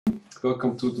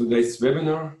Welcome to today's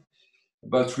webinar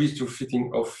about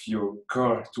retrofitting of your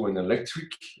car to an electric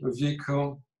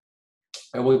vehicle.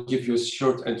 I will give you a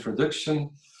short introduction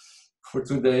for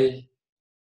today.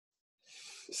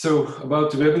 So about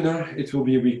the webinar, it will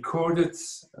be recorded.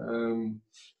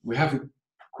 We have a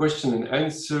question and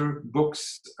answer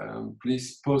box.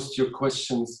 Please post your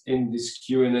questions in this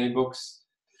Q&A box.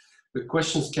 The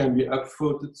questions can be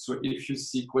upvoted, so if you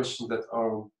see questions that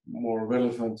are more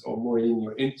relevant or more in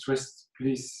your interest,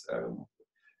 please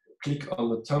click on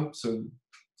the thumb, so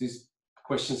these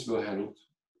questions will handle.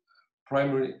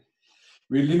 Primarily,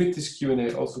 we limit this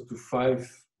Q&A also to 5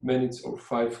 minutes or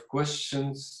 5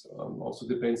 questions. Also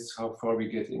depends how far we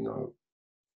get in our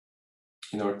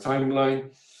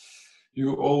timeline.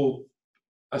 You all,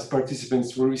 as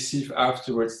participants, will receive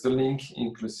afterwards the link,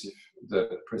 inclusive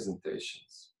the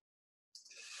presentations.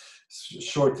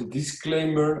 Short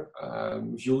disclaimer,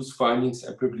 views, findings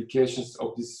and publications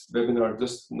of this webinar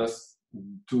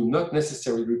do not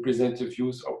necessarily represent the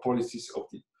views or policies of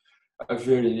the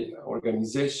AVERE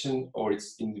organization or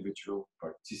its individual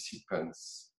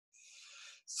participants.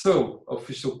 So,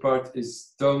 official part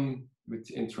is done with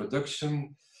the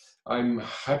introduction. I'm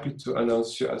happy to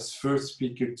announce you as first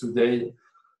speaker today,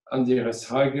 Andreas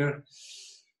Hager,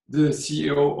 the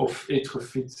CEO of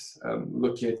e-troFit,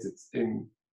 located in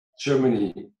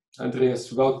Germany.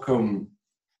 Andreas, welcome.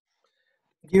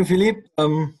 Thank you, Philippe.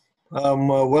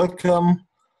 Welcome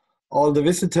all the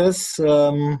visitors.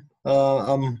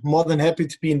 I'm more than happy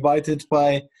to be invited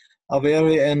by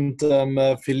AVERE and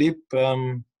Philippe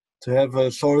to have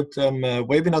a short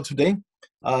webinar today.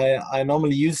 I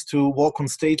normally used to walk on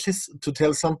stages to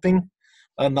tell something,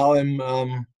 and now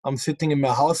I'm sitting in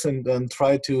my house and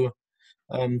try to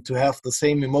have the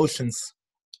same emotions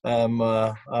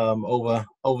over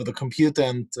the computer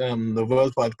and the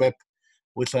World Wide Web,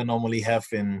 which I normally have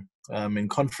in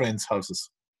conference houses.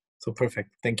 So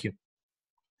perfect, thank you.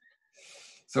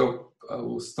 So I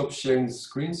will stop sharing the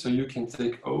screen so you can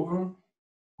take over.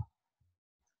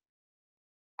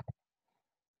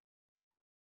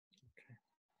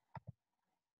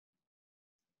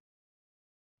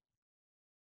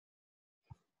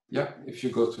 Yeah, if you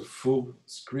go to full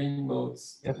screen mode,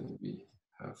 yep. Then we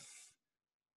have.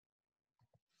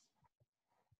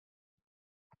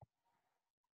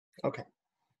 Okay.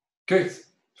 Good.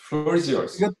 Floor is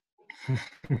yours. Good.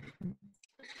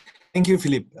 Thank you,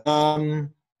 Philippe.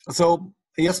 So,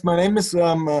 yes, my name is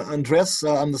Andreas.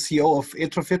 I'm the CEO of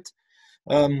e-troFit.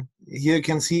 Here you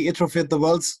can see e-troFit, the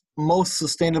world's most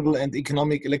sustainable and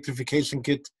economic electrification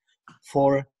kit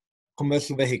for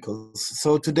commercial vehicles.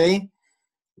 So today,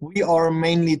 we are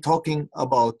mainly talking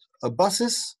about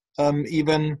buses.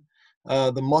 Even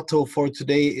the motto for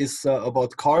today is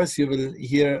about cars. You will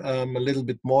hear a little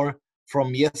bit more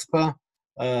from Jesper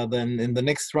than in the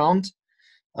next round.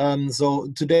 So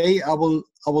today I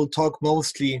will talk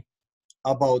mostly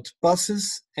about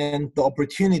buses and the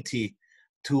opportunity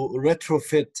to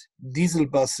retrofit diesel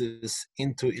buses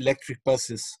into electric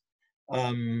buses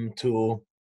to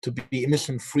be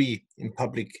emission-free in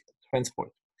public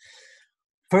transport.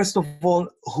 First of all,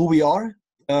 who we are.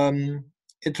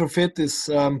 e-troFit is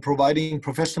providing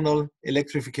professional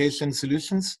electrification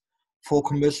solutions for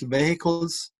commercial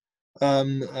vehicles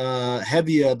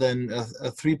heavier than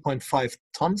 3.5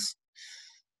 tons.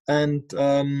 And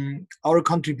our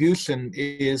contribution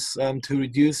is to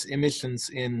reduce emissions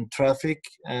in traffic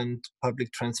and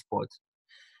public transport.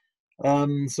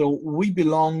 So we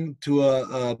belong to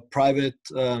a private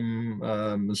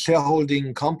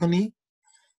shareholding company.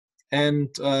 And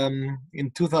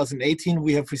in 2018,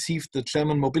 we have received the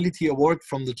German Mobility Award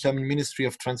from the German Ministry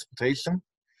of Transportation.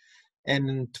 And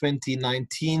in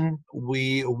 2019,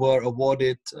 we were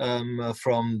awarded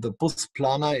from the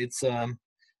Busplaner. It's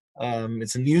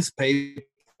a newspaper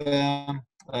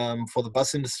for the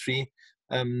bus industry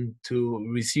to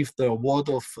receive the award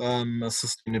of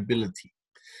sustainability.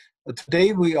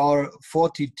 Today, we are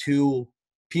 42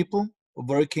 people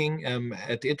working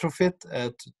at e-troFit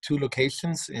at 2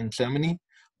 locations in Germany.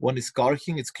 One is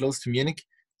Garching, it's close to Munich,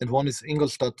 and one is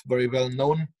Ingolstadt, very well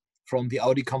known from the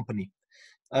Audi company.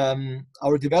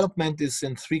 Our development is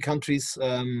in 3 countries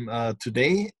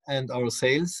today, and our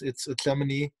sales, it's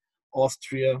Germany,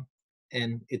 Austria,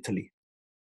 and Italy.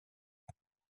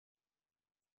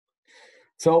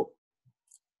 So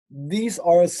these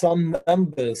are some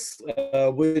numbers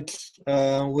which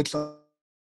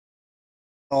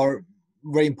are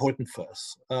very important for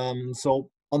us. So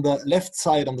on the left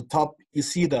side, on the top, you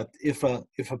see that if a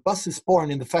bus is born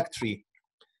in the factory,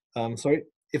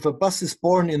 if a bus is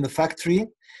born in the factory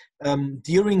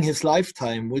during his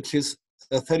lifetime, which is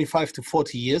 35 to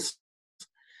 40 years,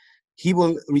 he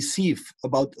will receive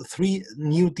about 3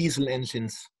 new diesel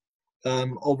engines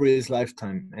over his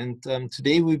lifetime. And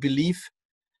today we believe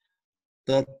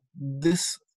that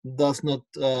this does not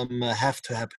have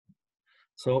to happen.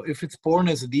 So if it's born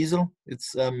as a diesel,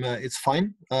 it's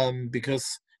fine, because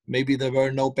maybe there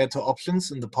were no better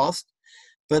options in the past,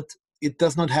 but it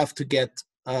does not have to get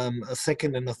a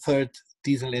second and a third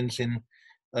diesel engine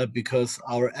because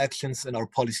our actions and our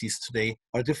policies today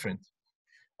are different.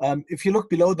 If you look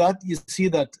below that, you see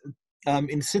that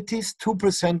in cities,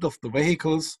 2% of the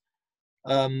vehicles,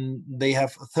 they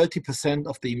have 30%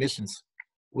 of the emissions,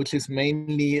 which is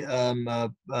mainly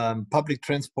public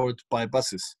transport by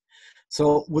buses.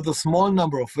 So with a small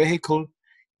number of vehicles,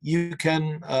 you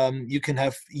can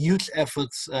have huge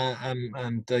efforts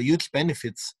and huge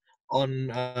benefits on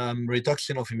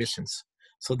reduction of emissions.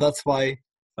 So that's why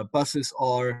buses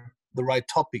are the right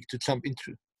topic to jump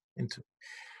into.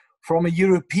 From a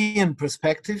European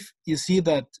perspective, you see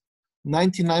that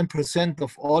 99%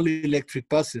 of all electric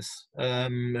buses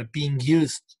being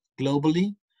used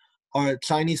globally are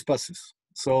Chinese buses.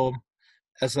 So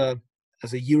as a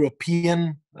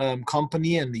European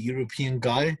company and a European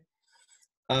guy,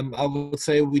 I would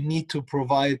say we need to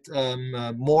provide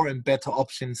more and better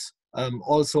options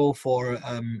also for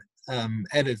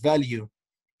added value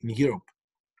in Europe.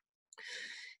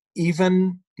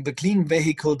 Even the Clean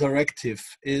Vehicle Directive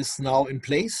is now in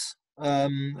place.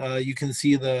 You can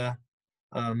see the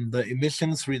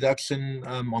emissions reduction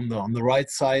on the right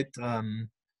side.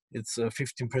 It's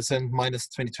 15% minus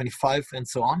 2025 and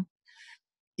so on.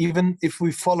 Even if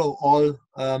we follow all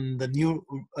the new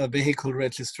vehicle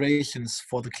registrations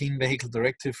for the Clean Vehicle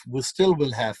Directive, we still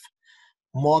will have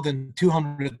more than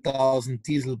 200,000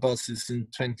 diesel buses in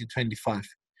 2025.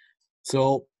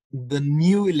 So the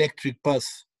new electric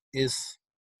bus is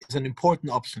an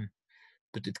important option,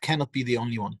 but it cannot be the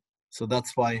only one. So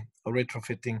that's why a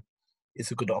retrofitting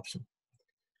is a good option.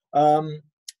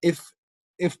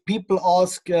 If people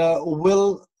ask,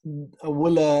 will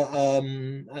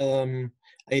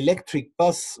electric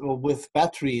bus with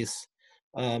batteries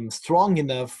strong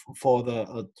enough for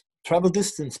the travel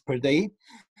distance per day?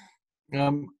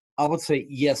 I would say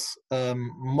yes.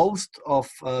 Most of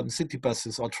city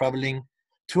buses are traveling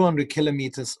 200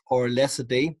 kilometers or less a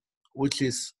day, which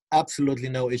is absolutely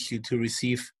no issue to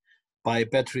receive by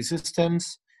battery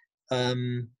systems.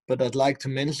 But I'd like to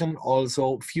mention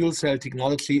also fuel cell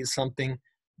technology is something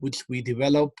which we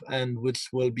develop and which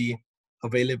will be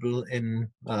available in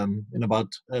about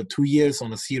 2 years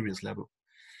on a serious level.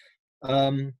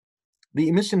 The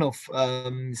emission of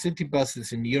city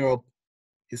buses in Europe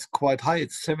is quite high.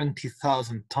 It's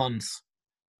 70,000 tons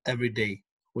every day,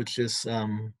 which is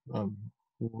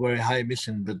very high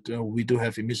emission, but we do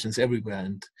have emissions everywhere,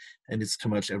 and it's too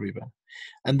much everywhere.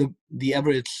 And the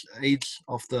average age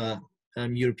of the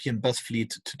European bus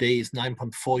fleet today is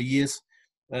 9.4 years.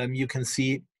 You can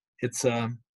see it's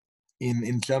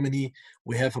in Germany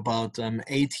we have about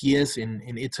 8 years.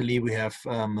 In Italy we have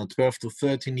 12 to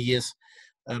 13 years.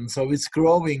 So it's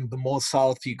growing the more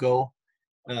south you go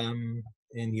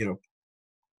in Europe.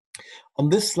 On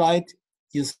this slide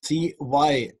you see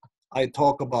why I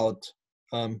talk about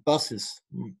buses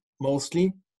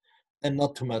mostly and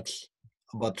not too much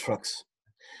about trucks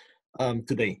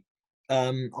today.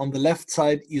 On the left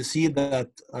side you see that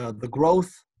the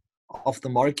growth of the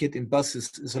market in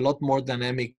buses is a lot more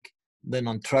dynamic than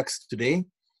on trucks today.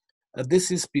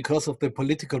 This is because of the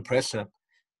political pressure.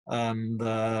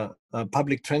 The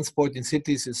public transport in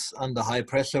cities is under high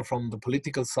pressure from the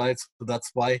political side, so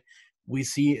that's why we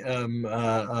see a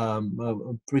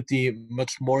pretty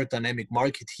much more dynamic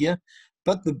market here.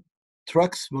 But the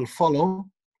trucks will follow,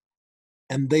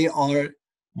 and they are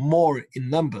more in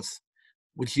numbers,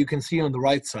 which you can see on the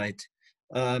right side.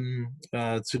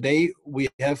 Today we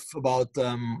have about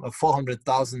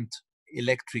 400,000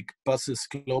 electric buses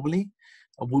globally.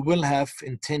 We will have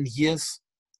in 10 years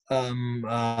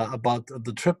about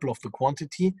the triple of the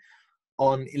quantity.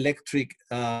 On electric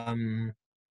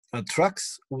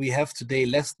trucks, we have today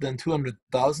less than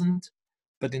 200,000,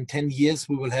 but in 10 years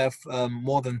we will have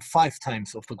more than 5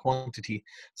 times of the quantity.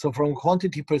 So from a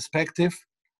quantity perspective,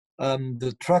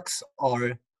 the trucks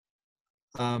are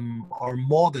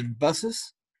more than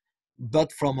buses,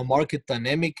 but from a market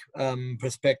dynamic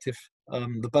perspective,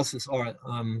 the buses are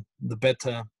the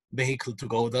better vehicle to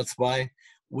go. That's why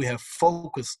we have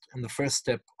focused in the first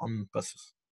step on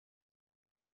buses.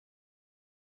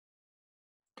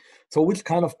 So which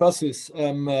kind of buses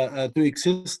do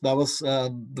exist? That was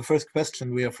the first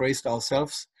question we have raised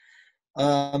ourselves.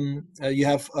 You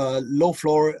have low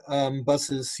floor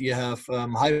buses, you have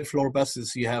high floor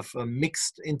buses, you have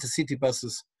mixed intercity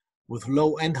buses with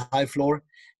low and high floor.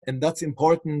 And that's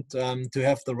important to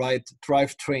have the right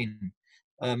drivetrain.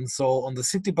 So on the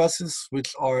city buses,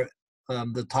 which are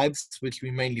the types which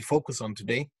we mainly focus on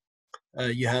today,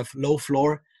 you have low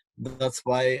floor. That's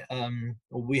why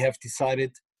we have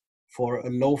decided for a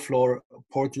low floor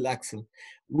portal axle.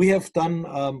 We have done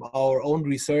our own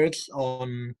research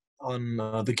on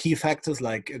the key factors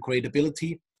like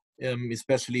gradability,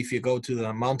 especially if you go to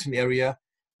the mountain area,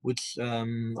 which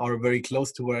are very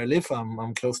close to where I live.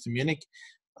 I'm close to Munich.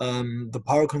 The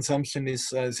power consumption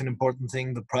is an important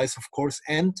thing, the price, of course,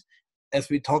 and as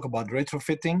we talk about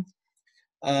retrofitting,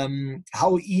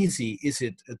 how easy is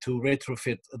it to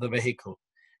retrofit the vehicle?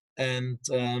 And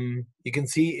you can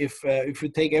see if you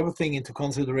take everything into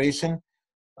consideration,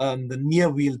 the near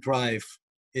wheel drive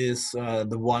is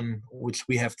the one which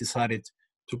we have decided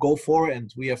to go for,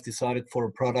 and we have decided for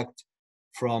a product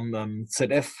from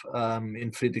ZF in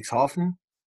Friedrichshafen.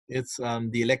 It's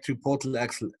the electric portal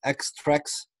axle X-Trax.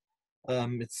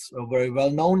 It's very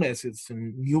well known as it's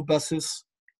in new buses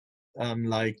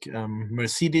like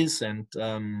Mercedes and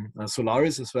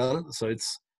Solaris as well. So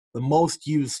it's the most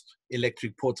used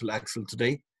electric portal axle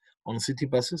today on city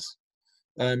buses.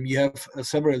 You have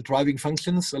several driving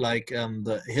functions like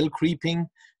the hill creeping,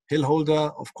 hill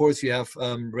holder. Of course, you have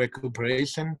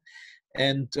recuperation.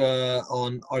 And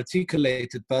on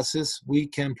articulated buses, we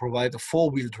can provide a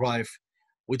four-wheel drive,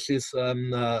 which is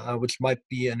which might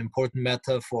be an important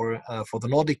matter for the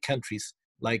Nordic countries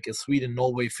like Sweden,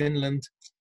 Norway, Finland,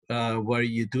 where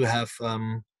you do have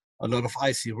a lot of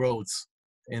icy roads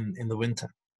in the winter.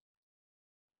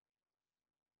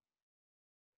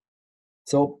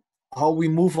 So how we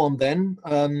move on then,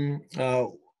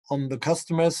 on the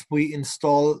customers, we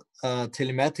install a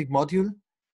telematic module,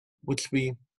 which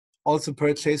we also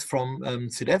purchase from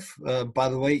ZF. By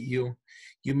the way, you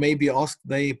may be asked,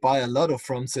 they buy a lot of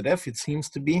from ZF, it seems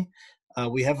to be.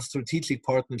 We have a strategic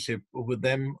partnership with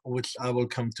them, which I will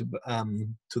come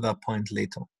to that point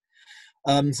later.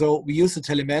 So we use a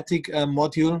telematic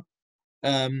module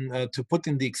to put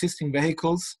in the existing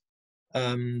vehicles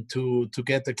to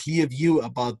get a clear view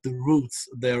about the routes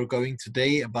they're going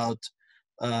today, about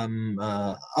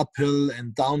uphill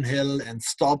and downhill and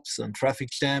stops and traffic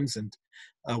jams and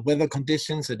weather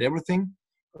conditions and everything,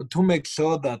 to make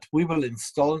sure that we will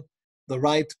install the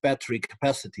right battery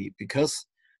capacity. Because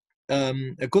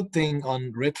a good thing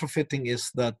on retrofitting is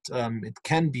that it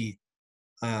can be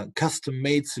a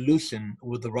custom-made solution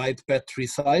with the right battery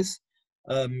size.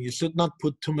 You should not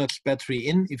put too much battery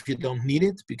in if you don't need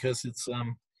it, because it's a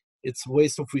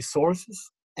waste of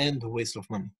resources and a waste of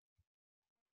money.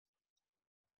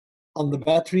 On the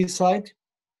battery side,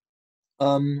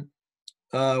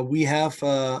 we have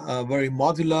a very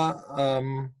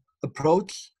modular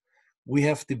approach. We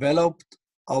have developed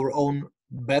our own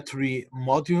battery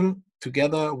module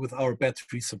together with our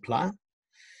battery supplier.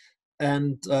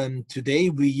 And today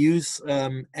we use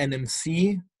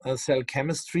NMC cell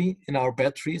chemistry in our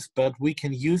batteries, but we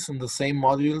can use in the same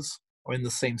modules or in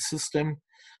the same system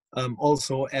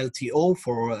also LTO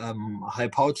for high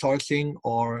power charging,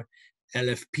 or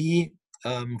LFP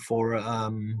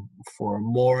for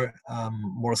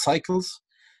more cycles.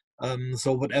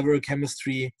 So whatever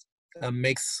chemistry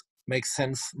makes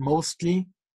sense mostly,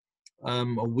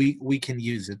 we can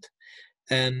use it.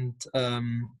 And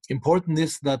important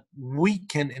is that we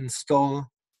can install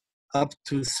up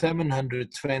to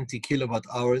 720 kilowatt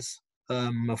hours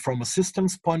from a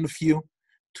systems point of view.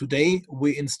 Today,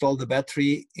 we install the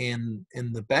battery in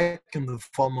the back, in the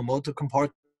former motor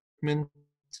compartment.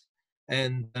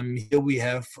 And here we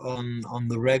have on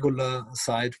the regular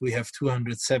side, we have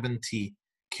 270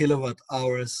 kilowatt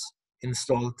hours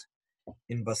installed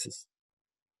in buses.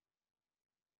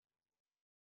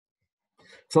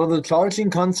 So the charging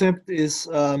concept is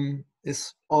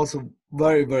also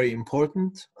very, very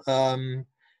important. And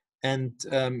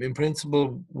in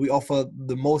principle, we offer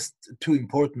the most two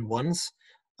important ones.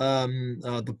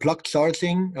 The plug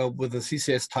charging with the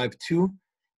CCS Type 2.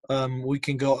 We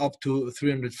can go up to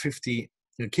 350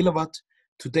 kilowatt.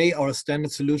 Today, our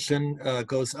standard solution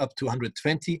goes up to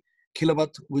 120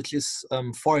 kilowatt, which is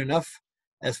far enough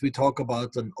as we talk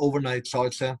about an overnight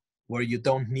charger where you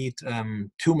don't need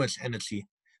too much energy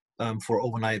for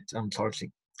overnight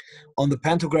charging. On the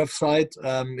pantograph side,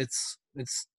 it's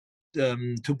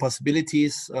two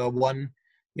possibilities. One,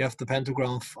 you have the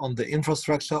pantograph on the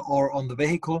infrastructure or on the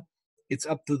vehicle. It's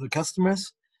up to the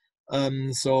customers.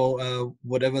 So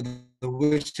whatever the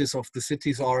wishes of the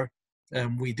cities are,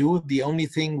 we do. The only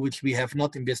thing which we have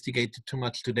not investigated too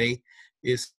much today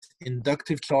is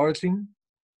inductive charging,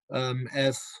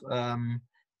 as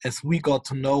we got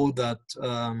to know that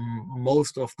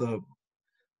most of the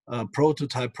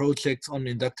prototype projects on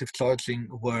inductive charging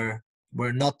were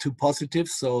not too positive.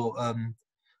 So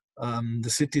the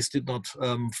cities did not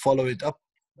follow it up.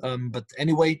 But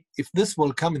anyway, if this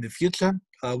will come in the future,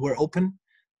 we're open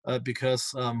because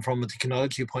from a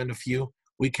technology point of view,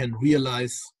 we can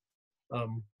realize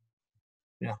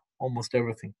yeah, almost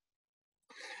everything.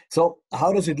 So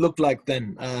how does it look like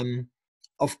then?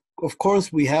 Of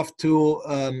course, we have to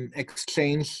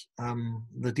exchange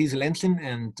the diesel engine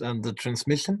and the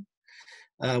transmission.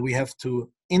 We have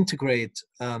to integrate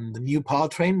the new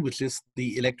powertrain, which is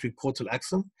the electric portal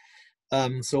axle.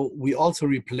 So we also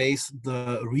replace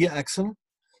the rear axle,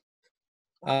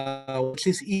 which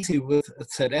is easy with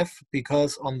ZF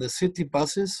because on the city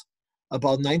buses,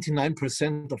 about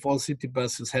 99% of all city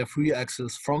buses have rear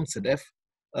axles from ZF.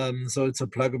 So it's a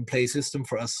plug and play system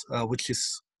for us, which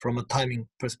is from a timing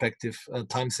perspective,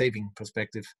 time saving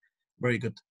perspective, very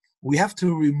good. We have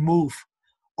to remove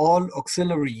all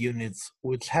auxiliary units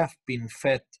which have been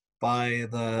fed by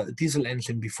the diesel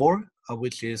engine before,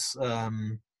 which is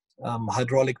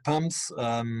hydraulic pumps,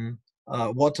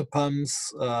 water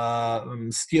pumps,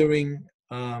 steering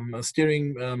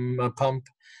pump.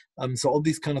 So all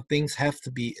these kind of things have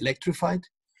to be electrified.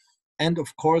 And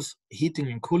of course, heating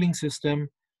and cooling system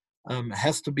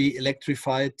has to be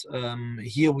electrified.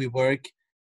 Here we work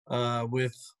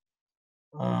with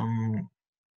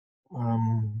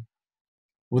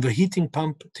a heating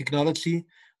pump technology,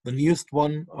 the newest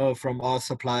one from our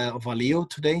supplier Valeo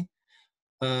today,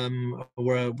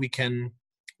 where we can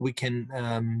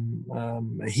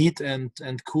heat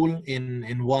and cool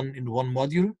in one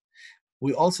module.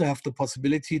 We also have the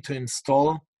possibility to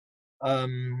install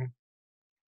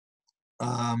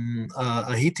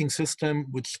a heating system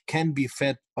which can be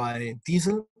fed by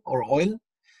diesel or oil.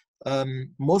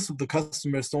 Most of the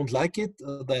customers don't like it.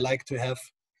 They like to have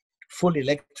full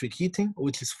electric heating,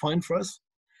 which is fine for us.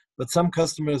 But some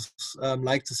customers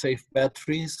like to save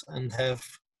batteries and have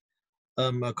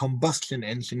a combustion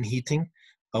engine heating,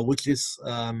 which is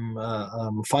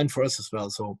fine for us as well.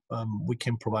 So we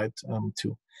can provide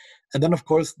too. And then of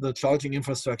course the charging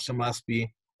infrastructure must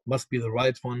be the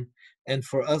right one. And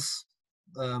for us,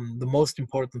 the most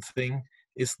important thing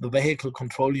is the vehicle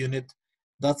control unit.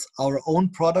 That's our own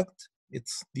product.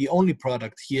 It's the only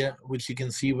product here which you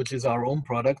can see, which is our own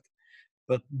product.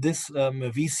 But this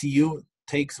VCU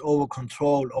takes over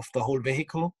control of the whole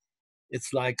vehicle.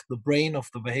 It's like the brain of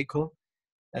the vehicle.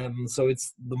 So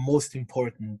it's the most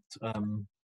important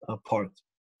part.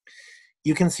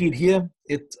 You can see it here.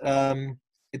 It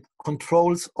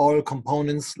controls all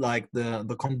components like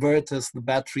the converters, the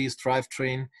batteries,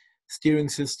 drivetrain, steering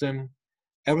system,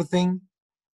 everything.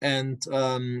 And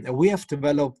we have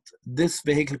developed this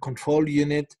vehicle control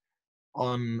unit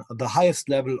on the highest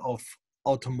level of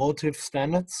automotive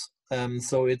standards.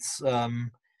 So it's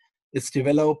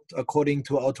developed according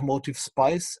to automotive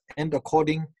SPICE and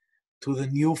according to the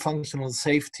new functional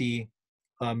safety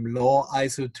law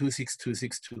ISO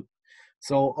 26262.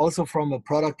 So also from a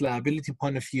product liability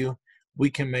point of view,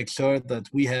 we can make sure that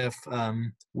we have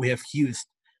used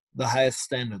the highest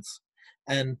standards.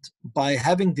 And by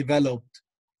having developed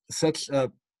such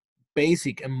a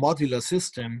basic and modular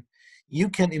system, you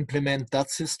can implement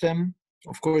that system.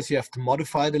 Of course, you have to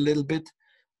modify it a little bit.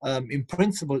 In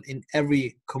principle, in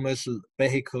every commercial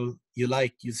vehicle you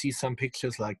like, you see some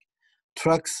pictures like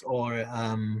trucks or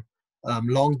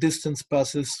long distance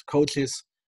buses, coaches.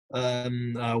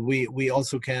 We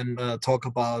also can talk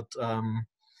about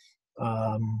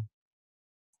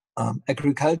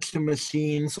agriculture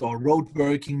machines or road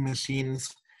working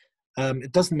machines.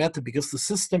 It doesn't matter because the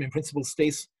system in principle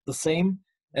stays the same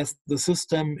as the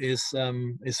system is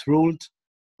ruled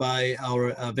by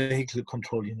our vehicle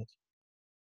control unit.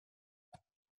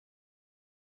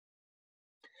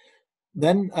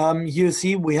 Then you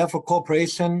see we have a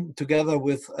cooperation together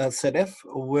with ZF.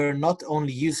 We're not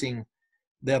only using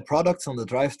their products on the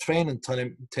drivetrain and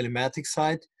telematic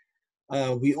side,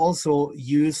 we also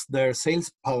use their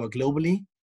sales power globally,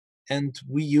 and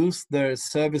we use their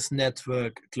service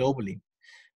network globally.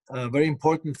 A very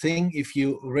important thing, if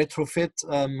you retrofit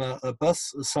a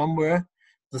bus somewhere,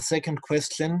 the second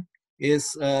question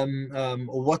is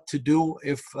what to do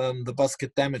if the bus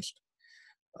gets damaged.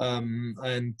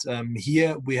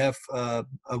 Here we have a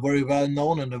very well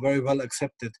known and a very well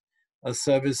accepted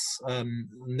service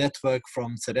network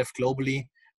from ZF globally,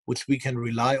 which we can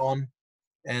rely on.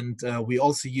 And we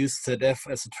also use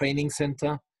ZF as a training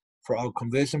center for our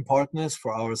conversion partners,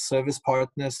 for our service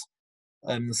partners.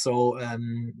 So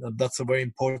that's a very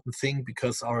important thing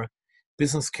because our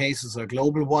business case is a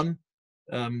global one.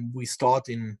 We start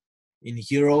in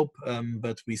Europe,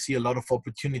 but we see a lot of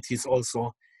opportunities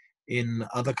also in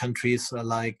other countries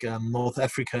like North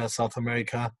Africa, South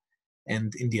America,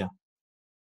 and India.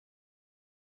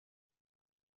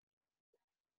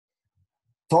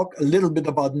 Talk a little bit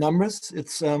about numbers.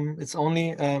 It's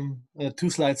only 2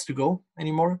 slides to go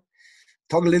anymore.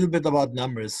 Talk a little bit about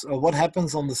numbers. What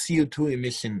happens on the CO2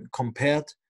 emission compared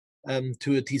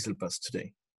to a diesel bus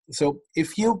today? So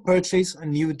if you purchase a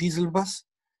new diesel bus,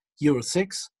 Euro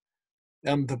 6,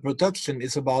 the production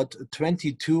is about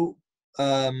 22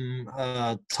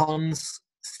 tons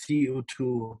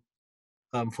CO2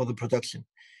 for the production.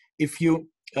 If you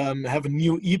have a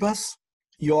new e-bus,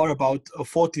 you are about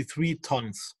 43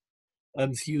 tons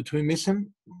CO2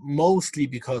 emission, mostly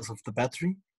because of the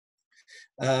battery.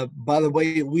 By the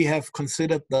way, we have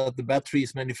considered that the battery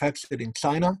is manufactured in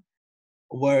China,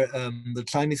 where the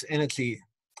Chinese energy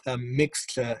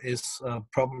mixture is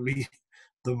probably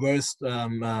the worst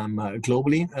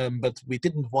globally, but we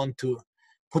didn't want to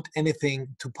put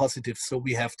anything too positive, so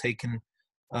we have taken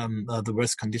the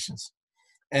worst conditions.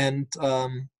 And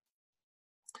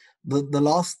the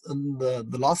last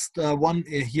one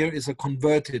here is a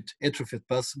converted e-troFit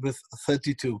bus with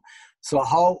 32. So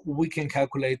how we can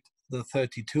calculate the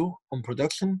 32 on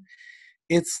production?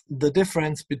 It's the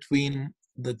difference between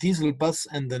the diesel bus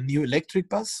and the new electric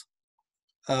bus,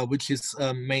 which is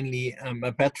mainly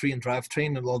a battery and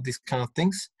drivetrain and all these kind of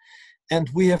things. And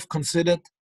we have considered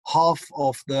half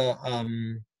of the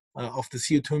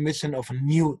CO2 emission of a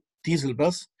new diesel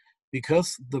bus,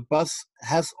 because the bus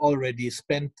has already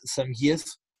spent some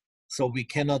years, so we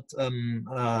cannot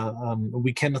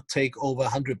take over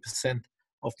 100%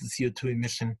 of the CO2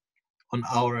 emission on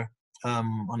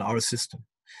our system.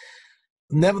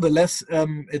 Nevertheless,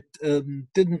 it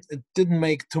didn't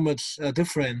make too much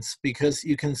difference, because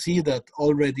you can see that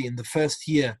already in the first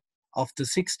year of the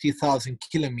 60,000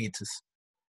 kilometers,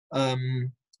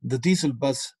 the diesel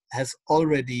bus has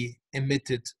already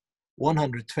emitted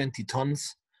 120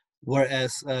 tons,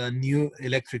 whereas a new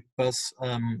electric bus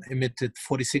emitted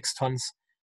 46 tons,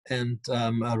 and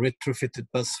a retrofitted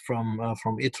bus from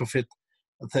e-troFit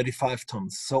 35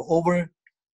 tons. So over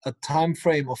a time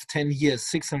frame of 10 years,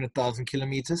 600,000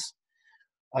 kilometers,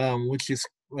 which is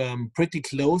pretty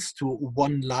close to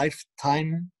one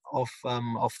lifetime of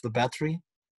the battery.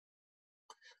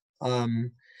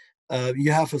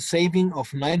 You have a saving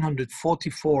of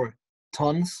 944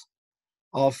 tons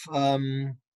of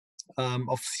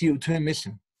CO2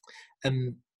 emission,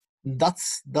 and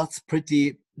that's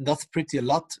pretty a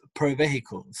lot per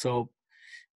vehicle. So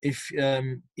if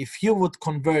you would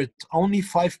convert only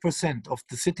 5% of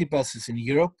the city buses in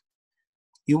Europe,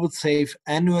 you would save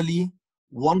annually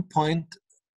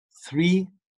 1.3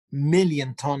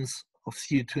 million tons of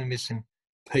CO2 emission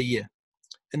per year.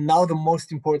 And now the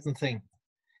most important thing,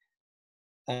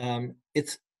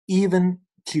 it's even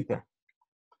cheaper.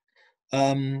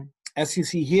 As you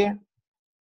see here,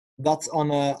 that's on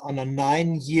a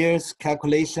 9 years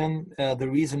calculation. The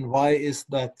reason why is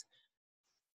that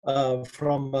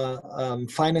from a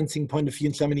financing point of view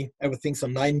in Germany, everything's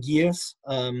on 9 years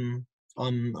on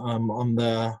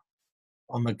the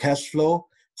cash flow.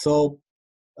 So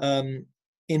in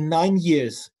 9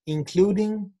 years,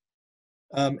 including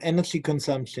energy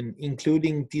consumption,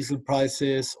 including diesel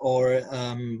prices or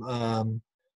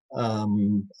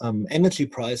energy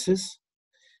prices,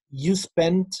 you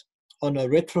spend on a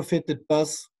retrofitted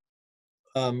bus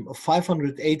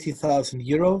 580,000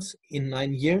 euros in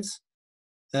 9 years.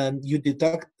 And you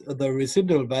deduct the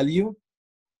residual value,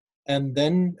 and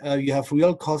then you have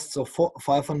real costs of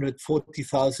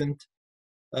 540,000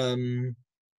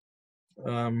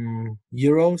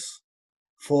 euros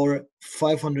for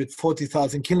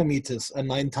 540,000 kilometers, and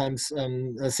 9 times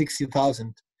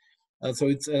 60,000. So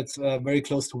it's very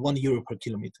close to €1 per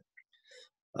kilometer.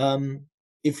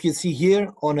 If you see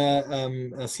here on a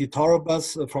Citaro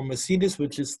bus from Mercedes,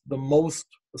 which is the most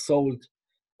sold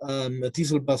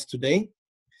diesel bus today,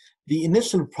 the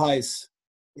initial price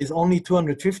is only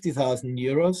 250,000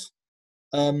 euros,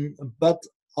 but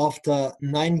after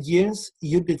 9 years,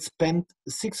 you did spend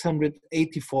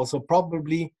 684, so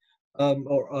probably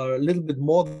or a little bit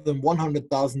more than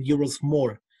 100,000 euros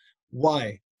more.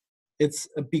 Why? It's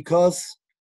because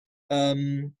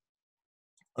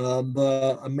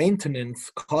the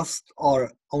maintenance costs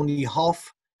are only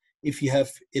half if you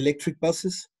have electric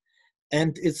buses,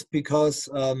 and it's because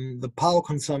the power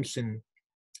consumption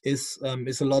is a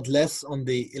lot less on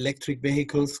the electric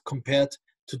vehicles compared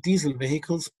to diesel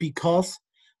vehicles, because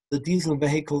the diesel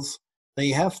vehicles, they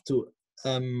have to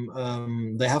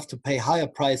pay higher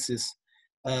prices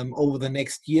over the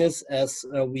next years, as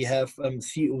we have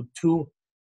CO2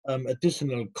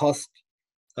 additional cost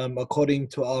according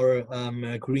to our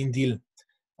Green Deal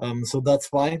So that's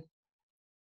why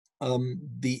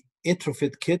the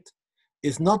e-troFit kit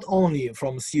is not only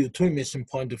from CO2 emission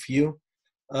point of view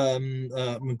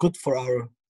good for our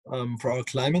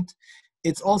climate,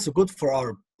 it's also good for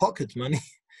our pocket money,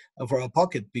 for our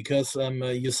pocket, because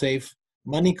you save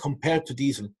money compared to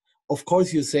diesel. Of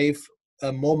course, you save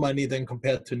more money than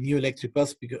compared to new electric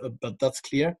bus, but that's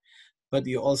clear. But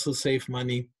you also save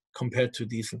money compared to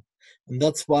diesel, and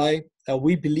that's why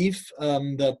we believe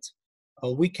that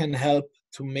we can help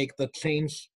to make the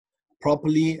change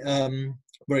properly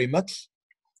very much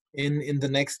in the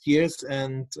next years.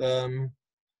 And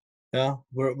yeah,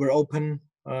 we're open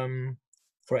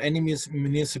for any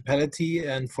municipality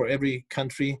and for every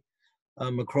country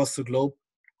across the globe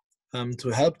to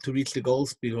help to reach the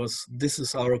goals, because this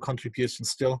is our contribution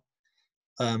still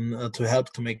to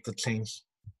help to make the change.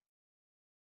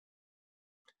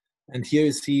 And here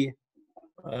you see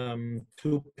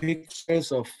two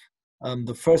pictures of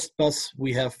the first bus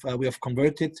we have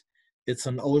converted. It's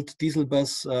an old diesel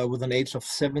bus with an age of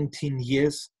 17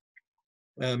 years,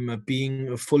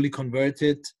 being fully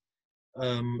converted,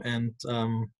 and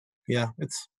yeah,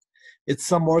 it's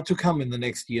some more to come in the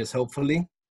next years, hopefully.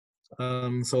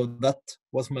 So that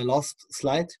was my last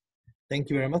slide. Thank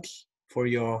you very much for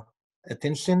your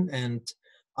attention, and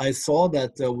I saw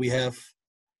that we have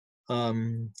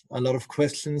a lot of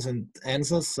questions and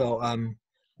answers, so I'm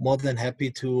more than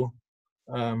happy to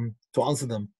answer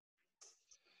them.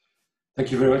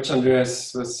 Thank you very much,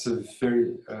 Andreas. It was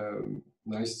very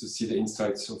nice to see the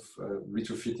insights of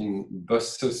retrofitting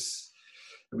buses.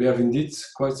 We have indeed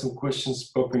quite some questions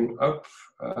popping up.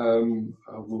 I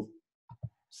will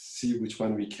see which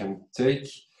one we can take.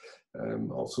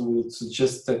 Also, we'll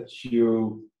suggest that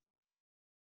you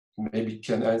maybe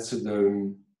can answer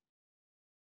the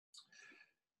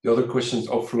other questions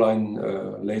offline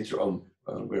later on,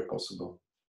 where possible.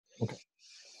 Okay.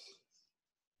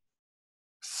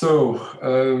 So,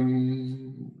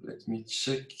 let me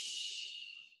check.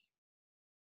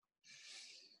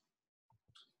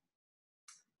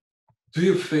 Do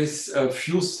you face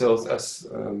fuel cells as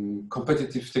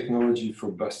competitive technology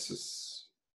for buses?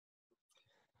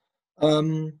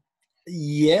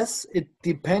 Yes, it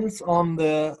depends on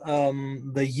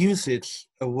the usage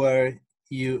where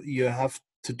you have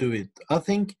to do it. I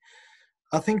think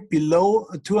below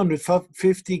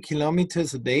 250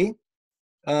 kilometers a day,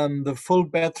 the full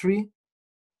battery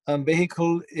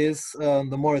vehicle is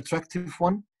the more attractive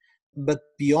one. But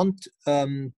beyond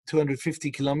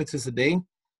 250 kilometers a day,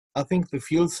 I think the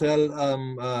fuel cell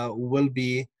will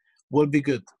be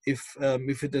good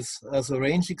if it is as a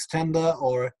range extender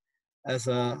or as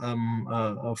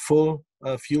a full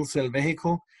fuel cell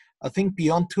vehicle. I think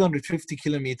beyond 250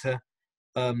 kilometer,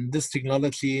 this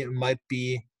technology might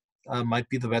be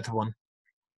the better one.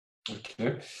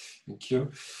 Okay, thank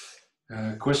you.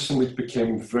 Question which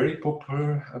became very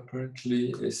popular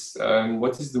apparently is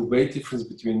what is the weight difference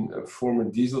between a former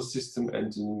diesel system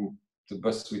and the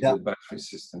bus with the battery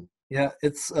system? Yeah,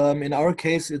 it's in our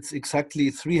case it's exactly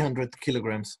 300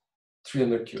 kilograms.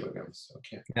 300 kilograms.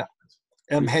 Okay. Yeah,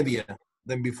 heavier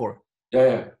than before.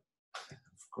 Yeah,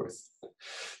 of course.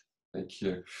 Thank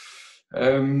you.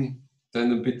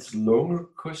 Then a bit longer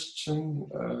question.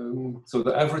 So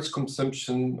the average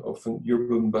consumption of an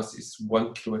urban bus is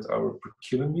 1 kWh per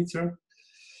kilometer.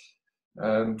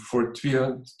 For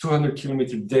 200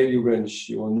 kilometer daily range,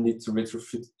 you will need to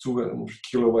retrofit 200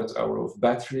 kWh of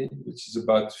battery, which is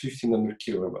about 1,500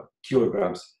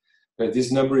 kilograms.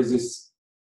 This number is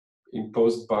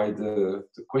imposed by the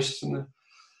questioner.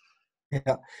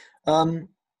 Yeah.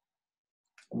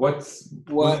 Would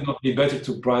it not be better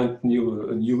to brand a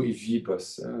new EV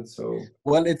bus?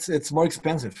 Well, it's more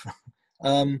expensive.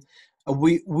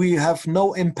 We have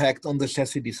no impact on the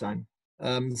chassis design.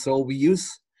 So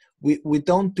we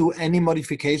don't do any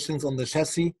modifications on the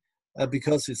chassis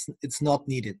because it's not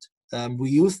needed.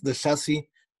 We use the chassis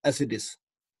as it is,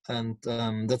 and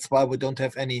that's why we don't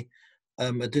have any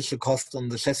additional cost on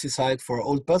the chassis side for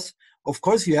old bus. Of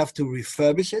course, you have to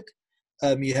refurbish it.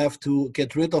 You have to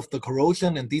get rid of the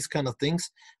corrosion and these kind of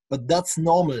things, but that's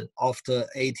normal after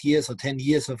 8 years or 10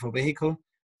 years of a vehicle.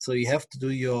 So you have to do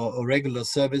your regular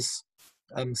service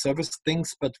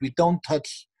things, but we don't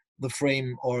touch the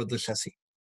frame or the chassis.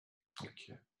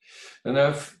 Okay. And I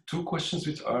have two questions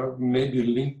which are maybe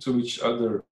linked to each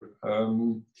other.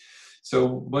 So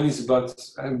one is about,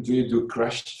 do you do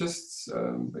crash tests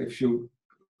if you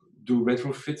do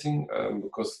retrofitting,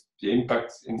 because the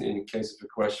impact in case of a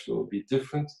crash will be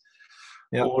different?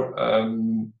 Yeah. Or,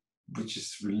 which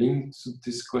is linked to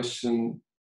this question,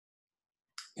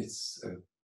 it's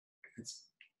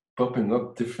popping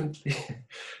up differently.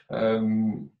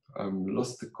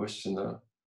 Lost the question now.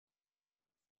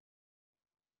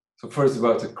 So first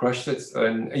about the crash tests,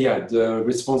 and yeah, the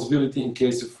responsibility in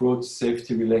case of road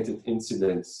safety related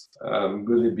incidents.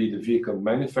 Will it be the vehicle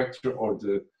manufacturer or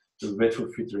the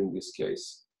retrofitter in this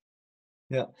case?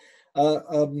 Yeah.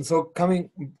 So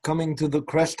coming to the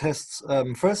crash tests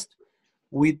first,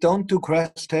 we don't do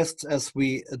crash tests as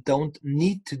we don't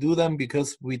need to do them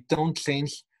because we don't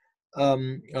change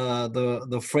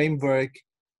the framework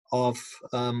of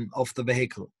the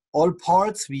vehicle. All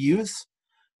parts we use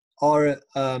are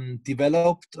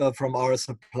developed from our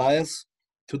suppliers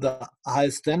to the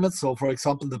highest standards. So, for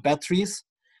example, the batteries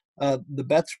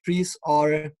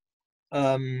are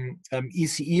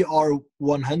ECE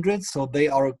R100, so they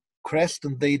are crashed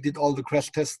and they did all the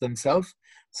crash tests themselves.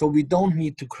 So we don't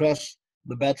need to crash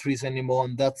the batteries anymore,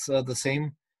 and that's the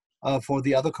same for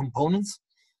the other components.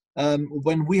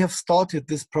 When we have started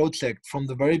this project from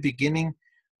the very beginning,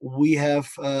 we have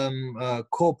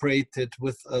cooperated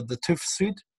with the TÜV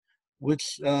Süd,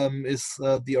 which is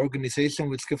the organization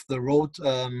which gives the road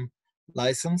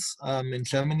license in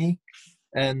Germany,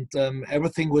 and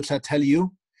everything which I tell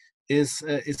you is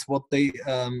what they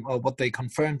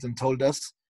confirmed and told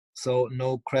us. So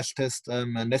no crash test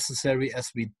necessary,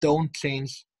 as we don't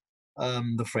change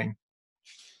the frame.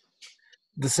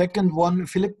 The second one,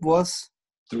 Philip, was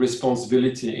the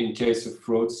responsibility in case of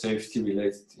road safety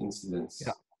related incidents.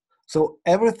 Yeah. So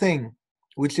everything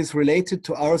which is related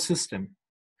to our system,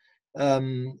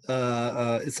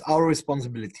 it's our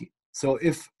responsibility. So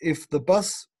if the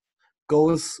bus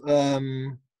goes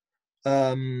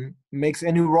makes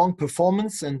any wrong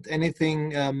performance and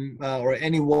anything or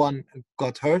anyone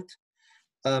got hurt,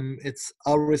 it's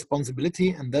our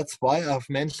responsibility, and that's why I've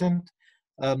mentioned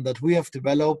that we have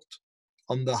developed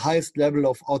on the highest level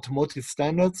of automotive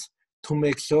standards to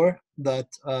make sure that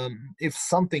if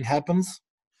something happens,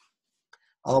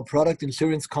 our product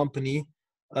insurance company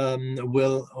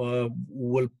will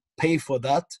pay for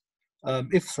that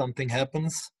if something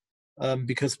happens,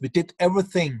 because we did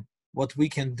everything what we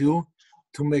can do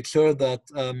to make sure that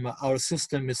our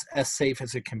system is as safe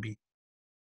as it can be.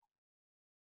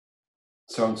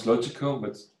 Sounds logical,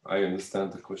 but I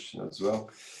understand the question as well.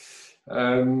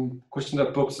 Question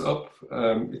that pops up,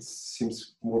 it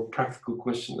seems more practical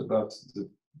question about the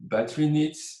battery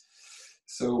needs.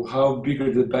 So how big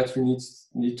are the battery needs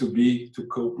need to be to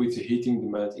cope with the heating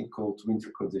demand in cold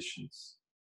winter conditions?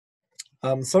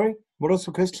 Sorry, what was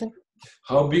the question?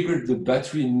 How big are the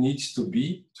battery needs to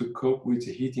be to cope with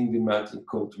the heating demand in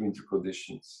cold winter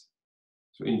conditions?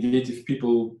 So indeed, if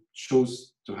people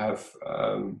choose to have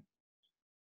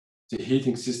the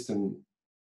heating system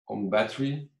on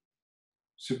battery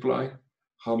supply,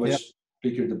 how much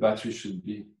bigger the battery should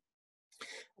be?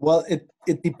 Well, it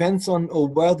depends on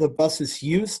where the bus is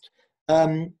used.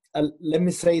 Let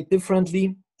me say it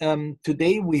differently.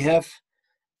 Today we have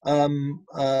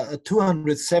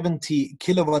 270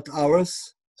 kilowatt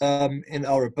hours in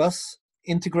our bus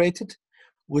integrated,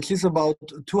 which is about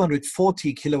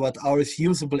 240 kilowatt hours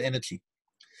usable energy.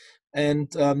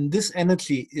 And this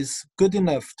energy is good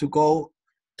enough to go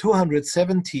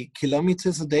 270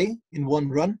 kilometers a day in one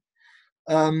run.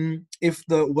 If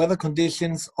the weather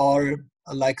conditions are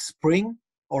like spring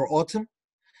or autumn,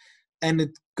 and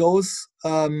it goes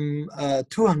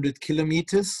 200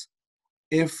 kilometers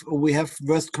if we have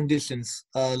worst conditions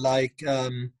like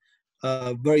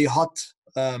very hot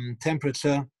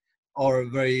temperature or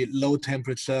very low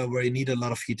temperature where you need a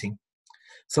lot of heating.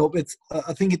 So it's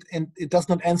I think it does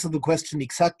not answer the question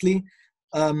exactly,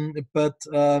 but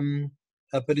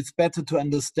it's better to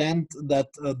understand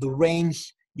that the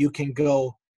range you can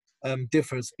go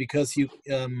differs, because you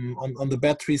on the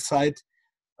battery side,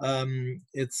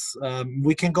 it's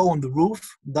we can go on the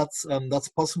roof. That's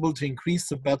possible to increase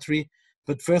the battery,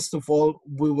 but first of all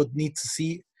we would need to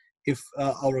see if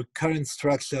our current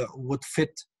structure would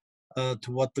fit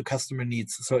to what the customer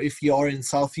needs. So if you are in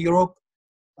South Europe,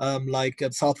 like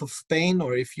at south of Spain,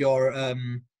 or if you're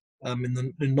in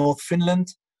North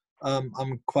Finland,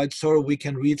 I'm quite sure we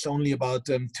can reach only about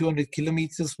 200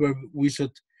 kilometers where we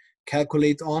should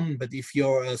calculate on. But if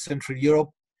you're Central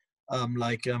Europe,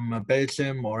 like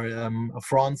Belgium or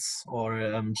France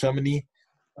or Germany,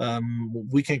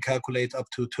 we can calculate up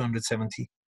to 270.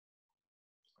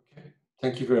 Okay,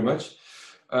 thank you very much.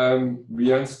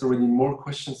 We answered already more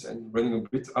questions and running a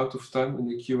bit out of time in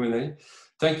the Q&A.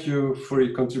 Thank you for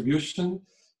your contribution,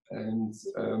 and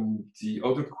the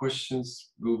other questions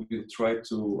we'll try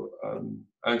to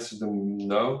answer them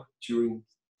now during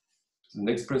the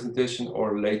next presentation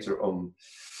or later on.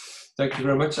 Thank you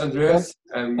very much, Andreas.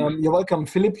 You're welcome,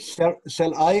 Philip.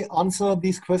 Shall I answer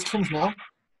these questions now?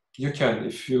 You can,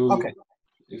 if you okay.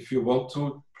 if you want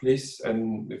to, please,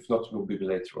 and if not, we'll be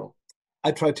later on.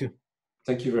 I try to.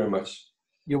 Thank you very much.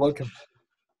 You're welcome.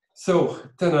 So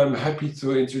then I'm happy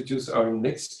to introduce our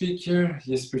next speaker,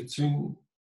 Jesper Thuno.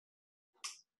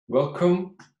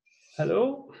 Welcome.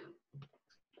 Hello.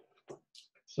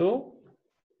 So,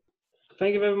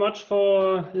 thank you very much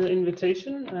for the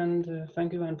invitation, and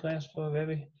thank you, Andreas, for a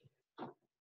very,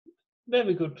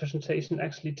 very good presentation,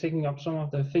 actually taking up some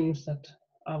of the things that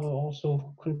I will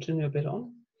also continue a bit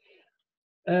on.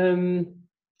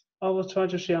 I will try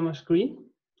to share my screen.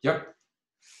 Yep.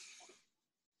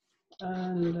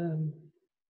 And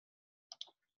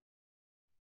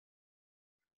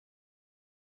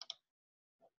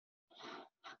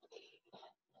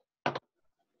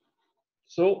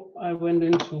so I went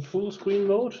into full screen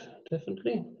mode,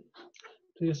 definitely.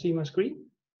 Do you see my screen?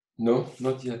 No,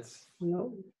 not yet.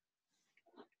 No.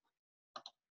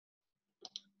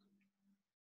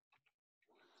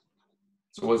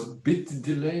 So it was a bit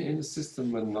delay in the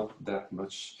system, but not that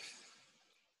much.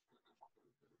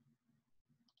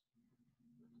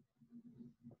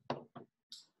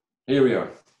 Here we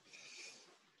are.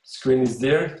 Screen is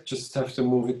there. Just have to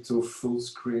move it to full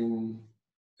screen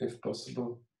if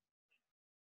possible.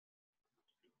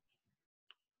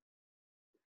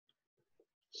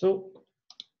 So,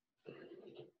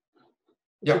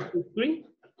 yeah, screen?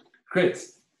 Great.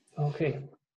 Okay.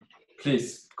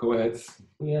 Please go ahead.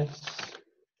 Yes.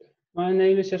 My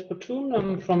name is Jesper Thuno.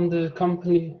 I'm from the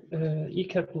company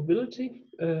eCap Mobility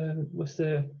with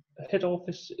the head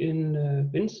office in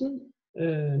Winsen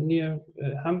near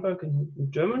Hamburg in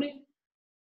Germany.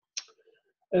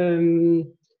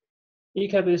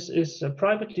 eCap is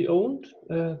privately owned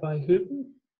by Höpen,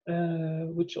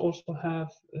 which also have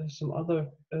some other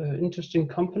interesting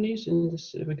companies in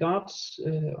this regards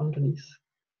underneath.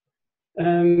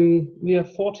 We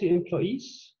have 40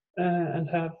 employees and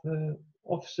have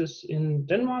offices in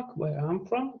Denmark, where I'm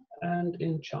from, and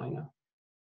in China.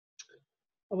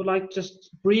 I would like just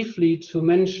briefly to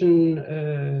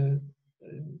mention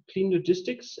Clean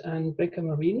Logistics and Becker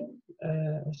Marine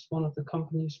as one of the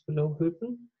companies below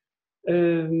Höpen.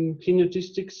 Clean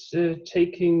Logistics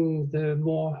taking the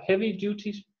more heavy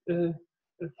duty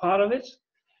part of it,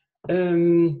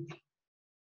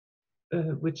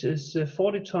 which is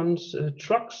 40 tons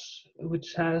trucks,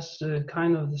 which has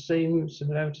kind of the same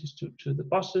similarities to the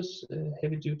buses,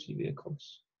 heavy duty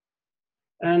vehicles.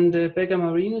 And Becker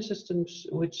Marine Systems,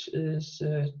 which is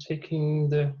taking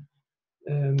the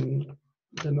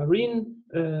marine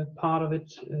part of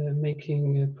it,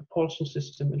 making a propulsion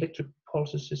system, electric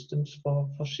propulsion systems for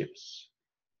ships.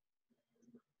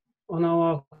 On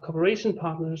our cooperation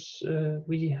partners,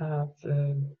 we have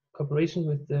cooperation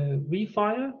with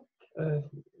ReFire.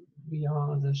 We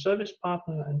are the service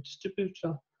partner and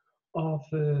distributor of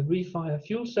ReFire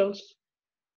fuel cells,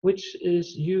 which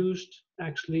is used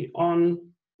actually on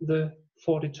the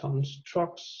 40 tons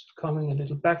trucks, coming a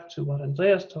little back to what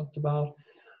Andreas talked about,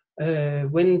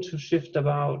 when to shift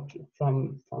about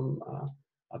from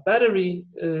a battery,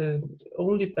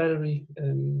 only battery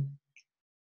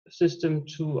system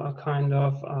to a kind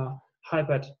of a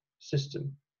hybrid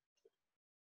system.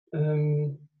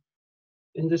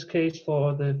 In this case,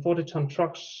 for the 40-ton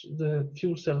trucks, the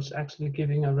fuel cell is actually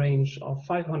giving a range of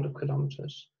 500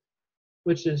 kilometers,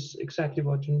 which is exactly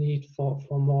what you need for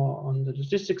more on the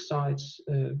logistics sides,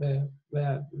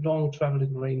 where long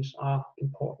traveling range are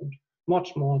important,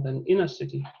 much more than inner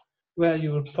city, where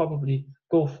you will probably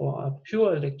go for a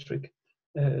pure electric,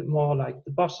 more like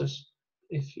the buses,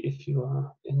 if you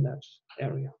are in that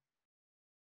area.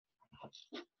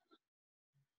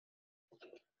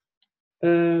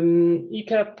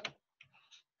 eCap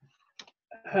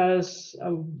has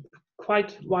a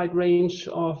quite wide range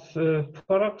of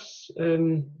products.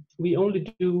 We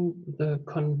only do the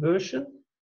conversion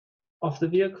of the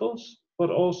vehicles,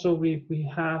 but also we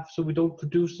don't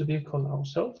produce the vehicle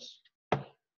ourselves.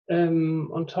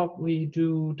 On top, we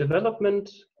do development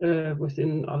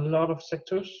within a lot of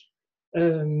sectors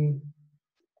on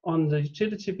the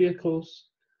utility vehicles,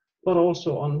 but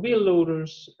also on wheel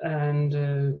loaders and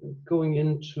going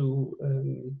into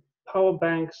power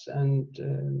banks and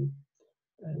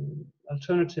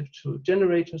alternative to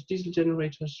generators, diesel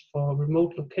generators for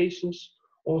remote locations,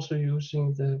 also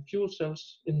using the fuel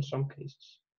cells in some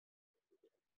cases.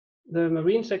 The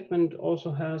marine segment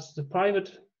also has the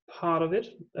private part of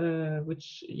it,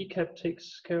 which eCap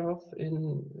takes care of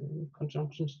in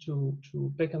conjunction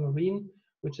to Becker Marine,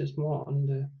 which is more on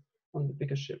the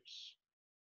bigger ships.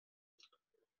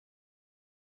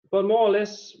 But more or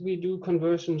less, we do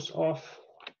conversions of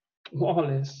more or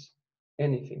less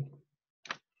anything.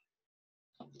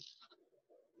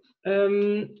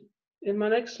 In my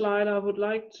next slide, I would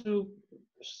like to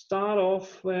start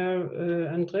off where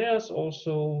Andreas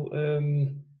also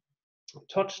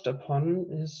touched upon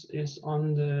is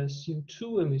on the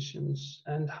CO2 emissions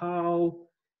and how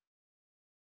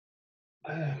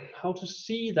to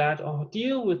see that or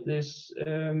deal with this,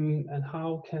 and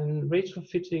how can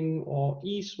retrofitting or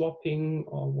e-swapping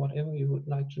or whatever you would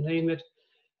like to name it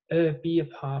be a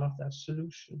part of that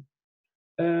solution.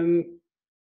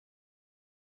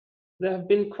 There have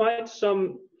been quite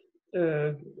some,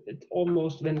 it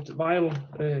almost went viral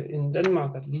in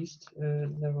Denmark at least.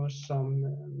 There was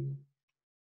some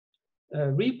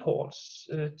reports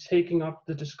taking up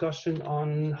the discussion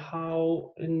on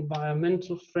how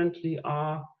environmental friendly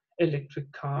are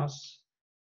electric cars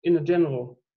in a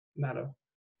general matter.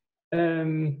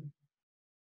 And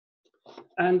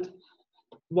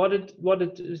what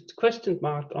it is question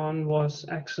marked on was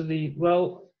actually,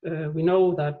 well, we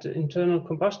know that internal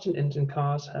combustion engine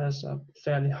cars has a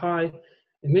fairly high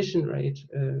emission rate,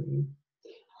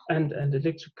 and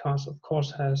electric cars of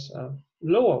course has a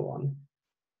lower one.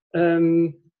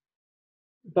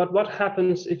 But what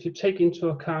happens if you take into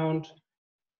account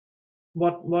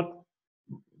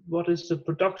what is the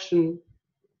production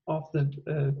of the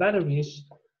batteries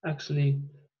actually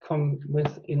come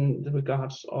with in the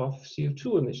regards of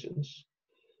CO2 emissions?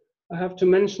 I have to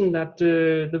mention that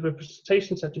the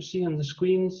representations that you see on the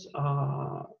screens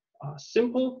are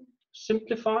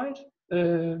simplified.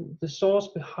 The source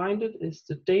behind it is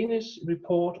the Danish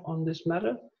report on this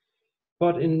matter,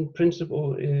 but in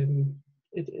principle,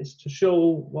 it is to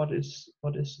show what is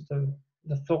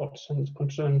the thoughts and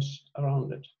concerns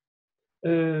around it.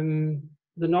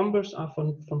 The numbers are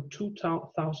from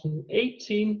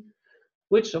 2018,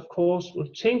 which of course will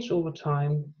change over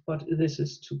time, but this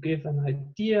is to give an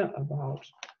idea about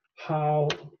how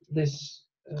this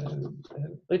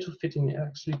retrofitting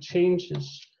actually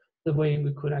changes the way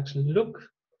we could actually look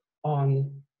on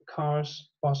cars,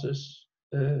 buses,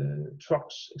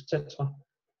 trucks, etc.,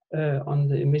 on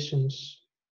the emissions.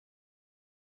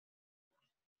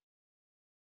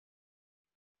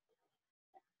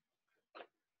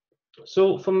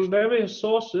 So from various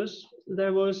sources,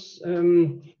 there was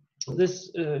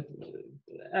this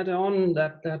add-on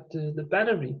that the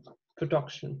battery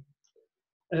production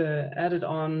added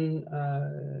on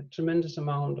a tremendous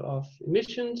amount of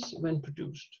emissions when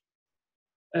produced,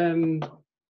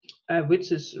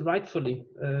 which is rightfully,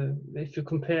 if you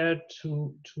compare it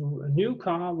to a new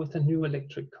car with a new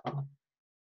electric car.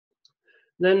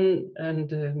 Then, and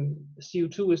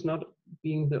CO2 is not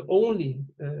being the only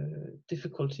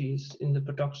difficulties in the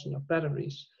production of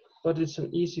batteries, but it's an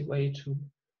easy way to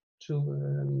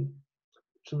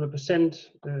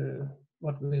represent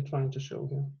what we're trying to show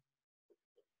here.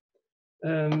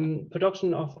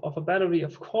 Production of a battery,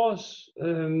 of course,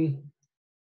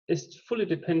 is fully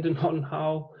dependent on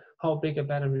how big a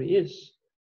battery is,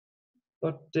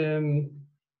 but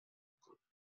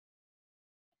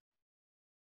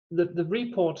the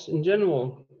reports in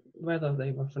general, whether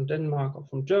they were from Denmark or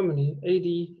from Germany,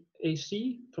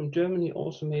 ADAC from Germany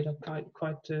also made a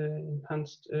quite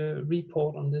enhanced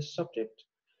report on this subject,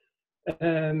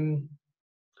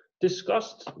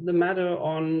 discussed the matter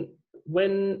on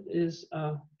when is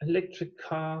an electric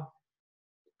car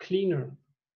cleaner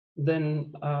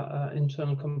than an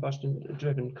internal combustion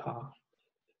driven car.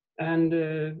 And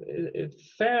it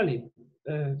fairly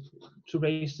to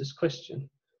raise this question.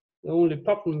 The only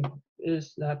problem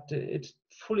is that it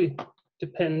fully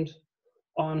depends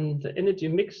on the energy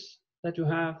mix that you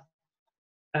have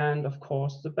and of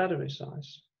course the battery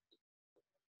size.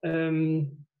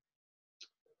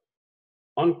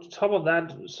 On top of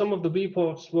that, some of the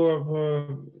reports were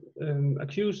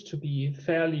accused to be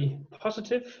fairly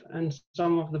positive and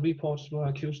some of the reports were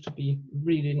accused to be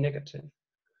really negative.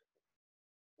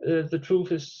 The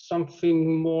truth is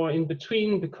something more in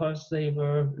between because they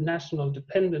were national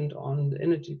dependent on the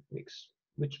energy mix,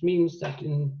 which means that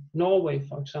in Norway,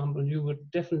 for example, you would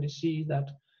definitely see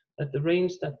that the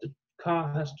range that the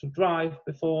car has to drive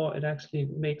before it actually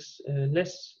makes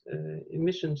less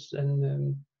emissions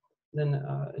than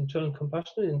internal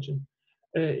combustion engine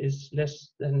is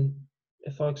less than,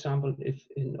 for example, if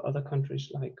in other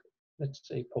countries like, let's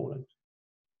say, Poland.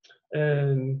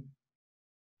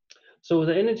 So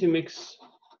the energy mix,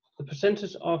 the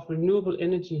percentage of renewable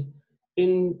energy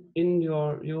in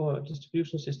your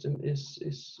distribution system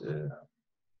is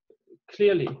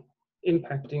clearly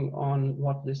impacting on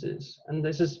what this is. And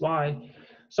this is why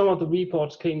some of the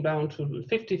reports came down to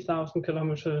 50,000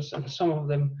 kilometers and some of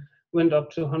them went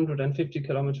up to 150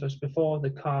 kilometers before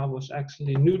the car was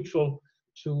actually neutral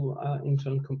to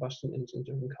internal combustion engine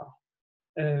driven car.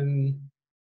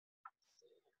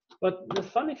 But the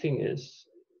funny thing is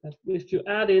that if you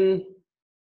add in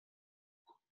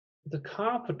the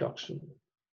car production,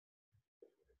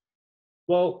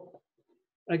 well,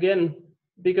 again,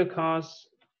 bigger cars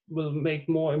will make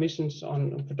more emissions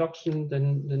on production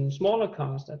than smaller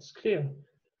cars, that's clear.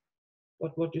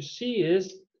 But what you see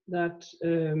is that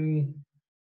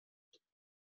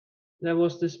there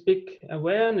was this big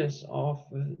awareness of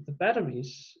the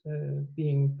batteries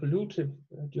being polluted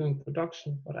during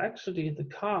production, but actually the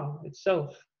car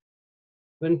itself,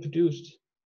 when produced,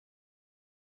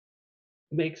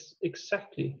 makes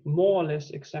exactly, more or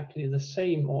less exactly the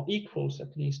same, or equals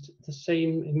at least the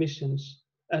same emissions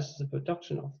as the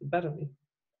production of the battery.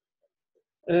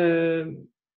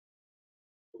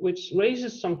 Which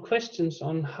raises some questions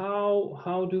on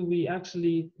how do we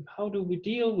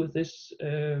deal with this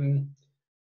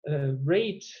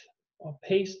rate or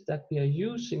pace that we are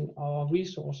using our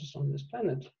resources on this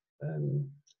planet.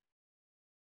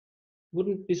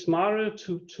 Wouldn't it be smarter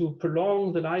to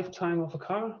prolong the lifetime of a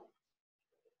car?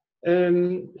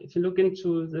 If you look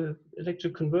into the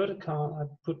electric converter car, I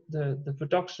put the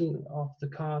production of the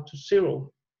car to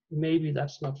 0. Maybe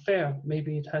that's not fair.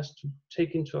 Maybe it has to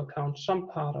take into account some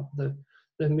part of the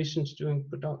emissions during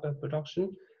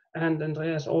production. And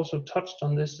Andreas also touched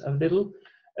on this a little,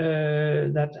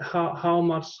 that how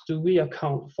much do we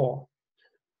account for?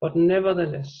 But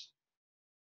nevertheless,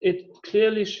 it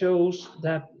clearly shows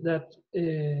that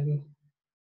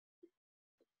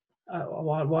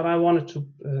what I wanted to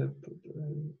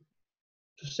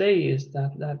say is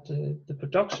that the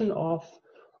production of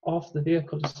the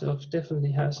vehicle itself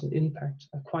definitely has an impact,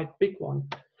 a quite big one,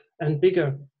 and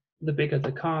the bigger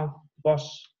the car,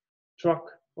 bus, truck,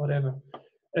 whatever,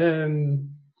 then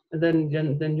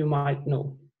you might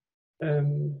know.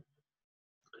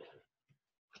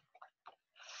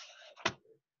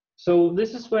 So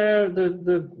this is where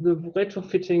the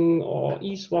retrofitting or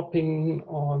e-swapping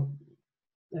or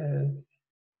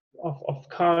of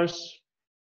cars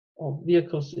or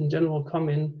vehicles in general come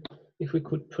in. If we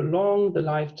could prolong the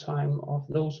lifetime of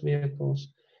those vehicles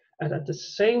and at the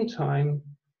same time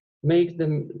make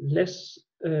them less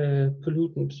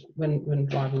pollutant when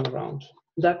driving around,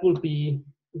 that will be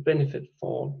a benefit for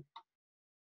all.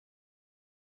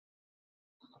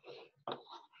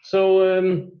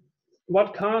 So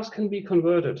what cars can be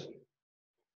converted?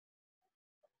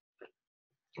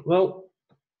 Well,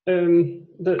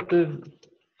 the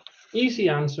easy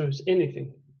answer is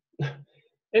anything.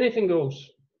 Anything goes.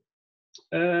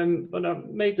 But I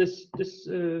made this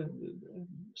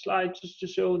slide just to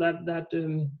show that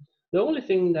the only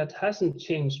thing that hasn't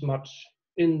changed much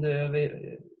in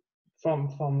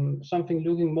from something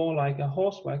looking more like a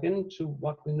horse wagon to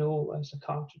what we know as a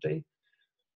car today,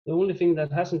 the only thing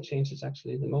that hasn't changed is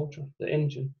actually the motor, the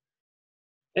engine.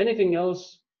 Anything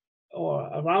else or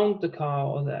around the car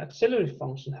or the auxiliary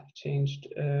function have changed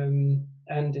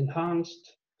and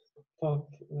enhanced, but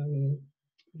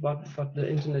the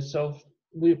engine itself,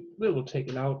 we will take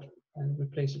it out and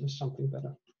replace it with something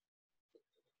better.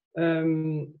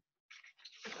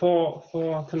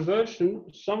 For conversion,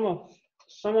 some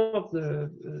of the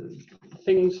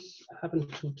things happen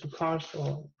to cars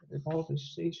or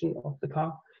evolution of the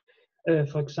car.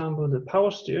 For example, the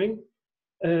power steering.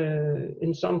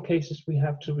 In some cases, we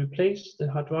have to replace the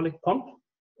hydraulic pump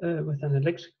with an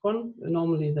electric one.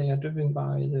 Normally, they are driven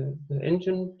by the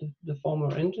engine, the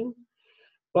former engine.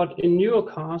 But in newer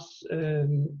cars,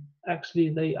 actually,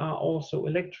 they are also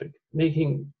electric,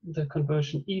 making the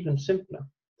conversion even simpler.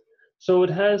 So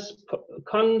it has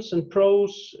cons and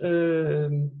pros,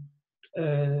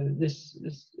 this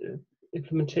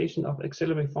implementation of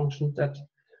auxiliary functions that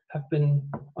have been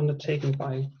undertaken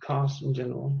by cars in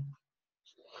general.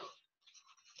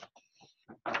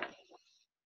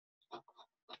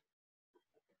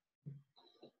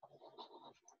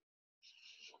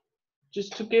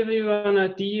 Just to give you an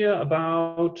idea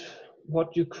about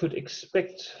what you could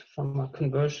expect from a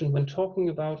conversion when talking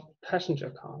about passenger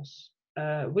cars,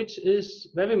 which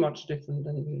is very much different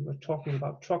than we were talking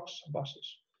about trucks or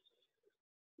buses.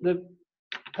 The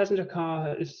passenger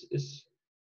car is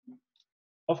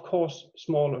of course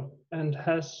smaller and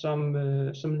has some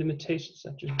limitations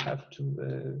that you have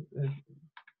to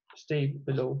stay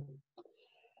below.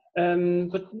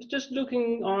 But just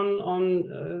looking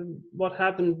on what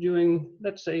happened during,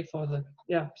 let's say,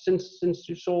 since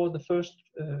you saw the first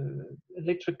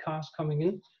electric cars coming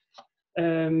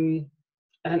in,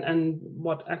 and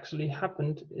what actually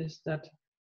happened is that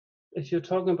if you're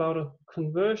talking about a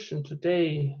conversion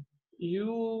today,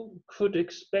 you could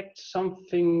expect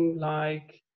something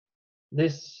like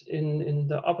this in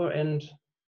the upper end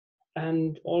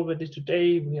And already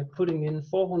today, we are putting in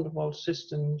 400-volt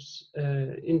systems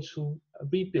into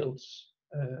rebuilds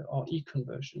or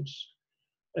e-conversions.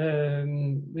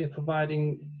 We are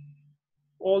providing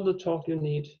all the torque you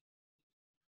need,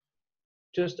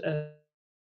 just as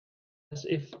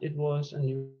if it was a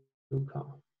new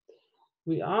car.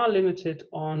 We are limited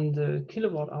on the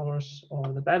kilowatt hours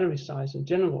or the battery size in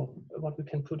general, what we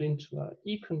can put into an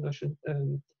e-conversion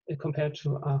compared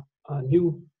to a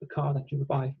new car that you would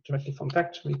buy directly from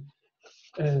factory.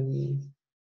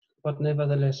 But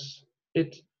nevertheless,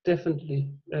 it definitely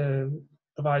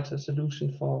provides a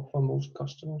solution for most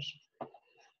customers.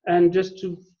 And just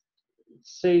to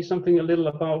say something a little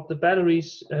about the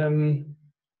batteries,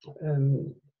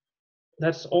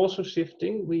 that's also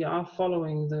shifting. We are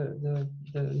following the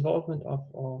involvement of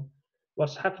or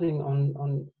what's happening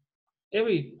on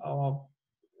every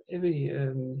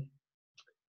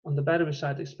on the battery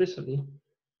side, especially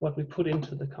what we put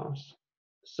into the cars.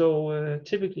 So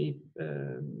typically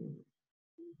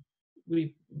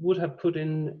we would have put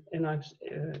in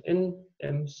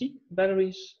NMC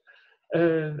batteries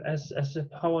as the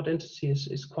power density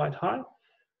is quite high,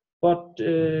 but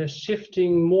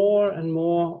shifting more and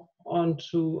more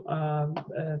onto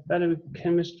battery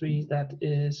chemistry that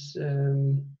is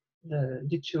the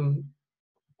lithium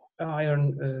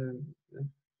iron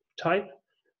type,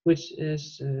 which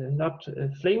is not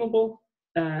flammable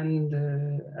and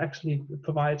actually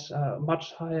provides a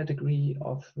much higher degree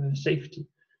of safety.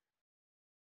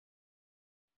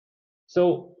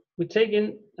 So we take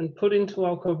in and put into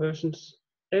our conversions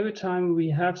every time we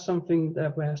have something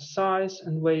that where size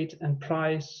and weight and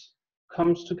price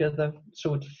comes together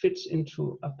so it fits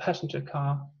into a passenger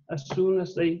car. As soon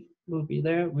as they will be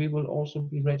there, we will also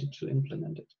be ready to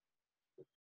implement it.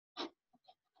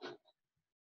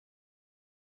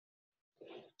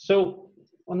 So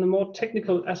on the more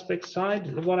technical aspect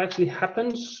side, what actually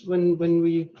happens when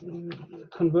we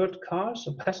convert cars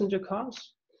or passenger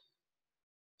cars,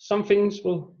 some things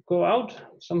will go out,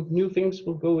 some new things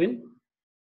will go in.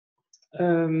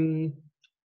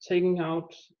 Taking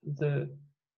out the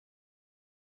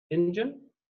engine,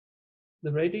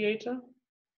 the radiator,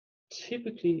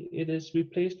 typically it is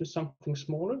replaced with something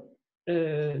smaller,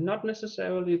 not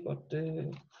necessarily, but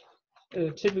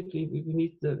typically we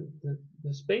need the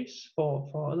space for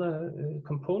other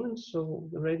components, so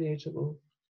the radiator will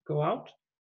go out,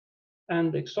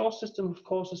 and the exhaust system of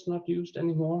course is not used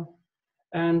anymore,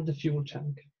 and the fuel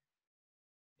tank.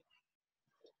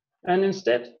 And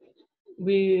instead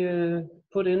we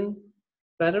put in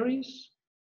batteries,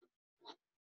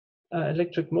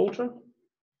 electric motor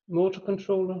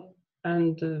controller,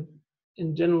 and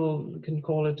in general we can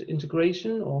call it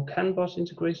integration or CAN bus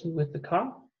integration with the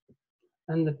car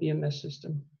and the BMS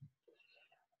system.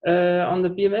 On the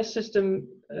BMS system,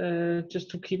 just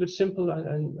to keep it simple,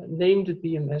 I named it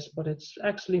BMS, but it's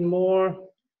actually more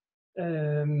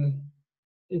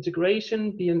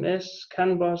integration, BMS,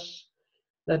 CAN bus,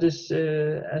 that is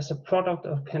as a product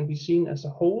or can be seen as a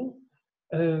whole,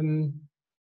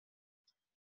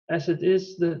 as it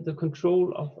is the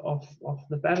control of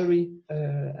the battery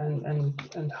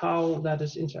and how that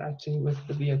is interacting with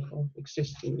the vehicle,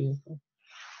 existing vehicle.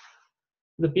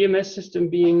 The BMS system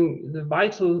being the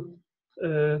vital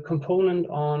component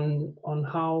on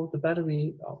how the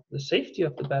battery, the safety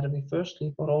of the battery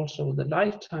firstly, but also the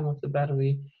lifetime of the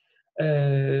battery,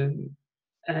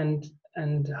 and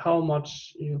how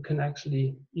much you can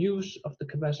actually use of the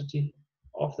capacity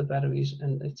of the batteries,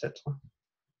 and etc.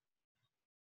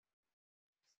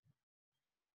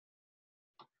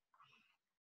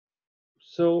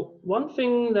 So one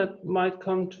thing that might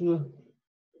come to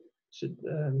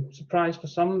surprise for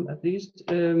some at least,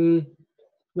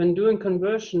 when doing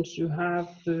conversions you have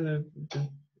the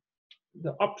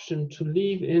option to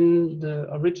leave in the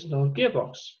original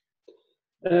gearbox.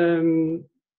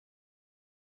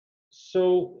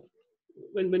 So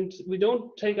when we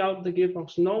don't take out the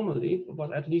gearbox normally,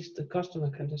 but at least the customer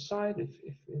can decide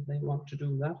if they want to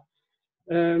do that,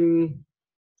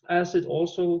 as it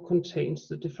also contains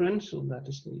the differential that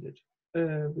is needed.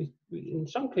 In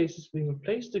some cases we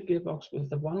replace the gearbox with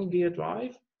the one gear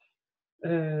drive,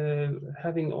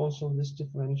 having also this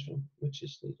differential which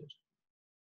is needed.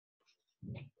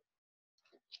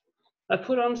 I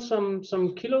put on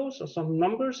some kilos or some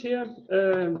numbers here.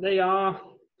 They are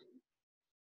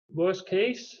worst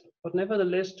case, but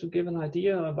nevertheless to give an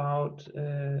idea about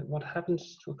what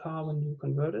happens to a car when you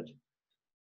convert it.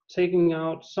 Taking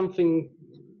out something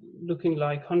looking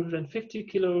like 150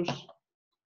 kilos,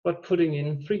 but putting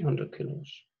in 300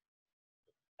 kilos.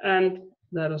 And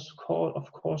that is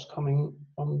of course coming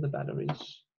from the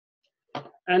batteries.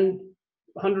 And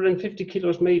 150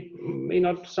 kilos may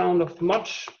not sound of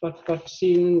much, but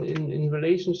seen in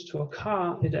relations to a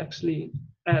car, it actually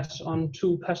adds on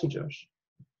 2 passengers.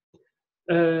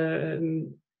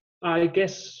 I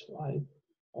guess I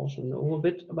also know a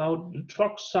bit about the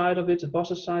truck side of it, the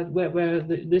bus side, where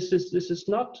this is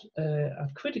not a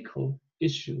critical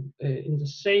issue in the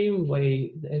same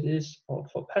way that it is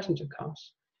for passenger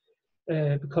cars,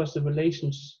 because the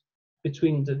relations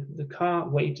between the car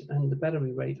weight and the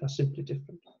battery weight are simply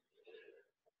different.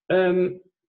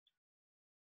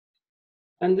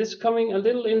 And this coming a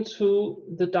little into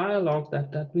the dialogue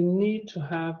that we need to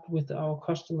have with our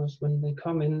customers when they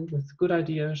come in with good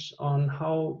ideas on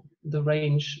how the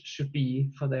range should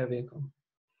be for their vehicle.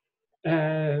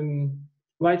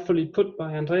 Rightfully put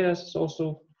by Andreas is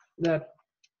also that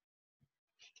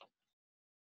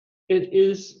it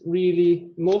is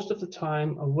really most of the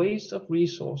time a waste of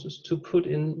resources to put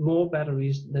in more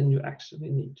batteries than you actually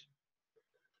need.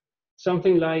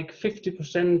 Something like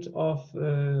 50%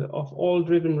 of all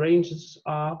driven ranges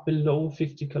are below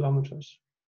 50 kilometers.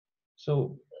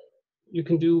 So you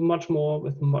can do much more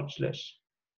with much less.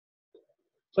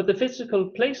 But the physical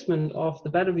placement of the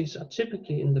batteries are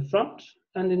typically in the front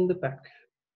and in the back.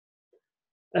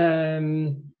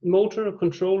 Motor,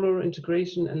 controller,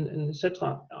 integration, and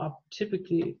etc. are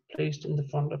typically placed in the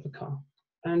front of the car.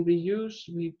 And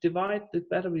we divide the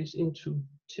batteries into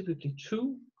typically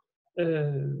 2,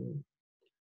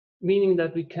 meaning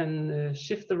that we can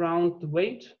shift around the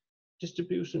weight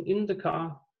distribution in the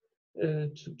car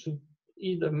to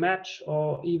either match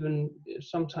or even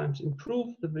sometimes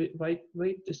improve the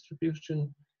weight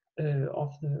distribution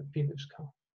of the previous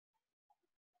car.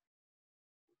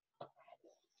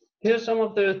 Here are some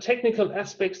of the technical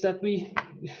aspects that we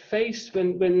face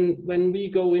when we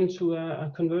go into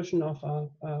a conversion of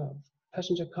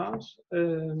passenger cars.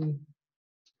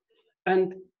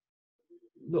 And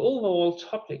the overall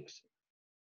topic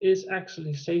is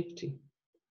actually safety.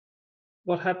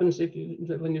 What happens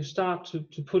when you start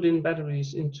to put in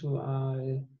batteries into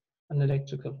an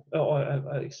electrical or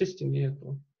an existing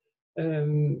vehicle?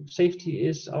 Safety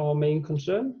is our main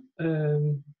concern,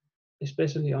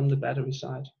 especially on the battery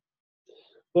side.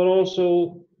 But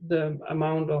also the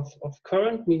amount of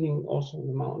current, meaning also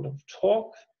the amount of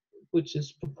torque, which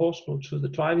is proportional to the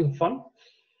driving fun.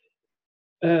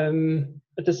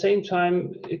 At the same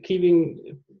time,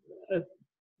 keeping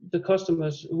the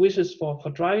customer's wishes for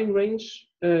driving range,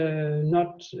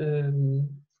 not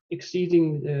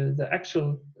exceeding the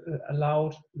actual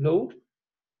allowed load,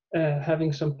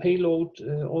 having some payload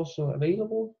also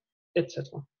available,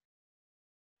 etc.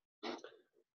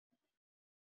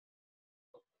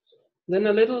 Then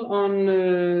a little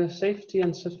on safety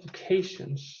and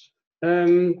certifications.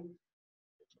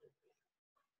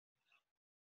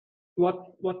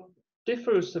 What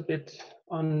differs a bit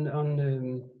on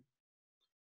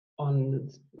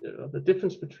the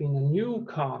difference between a new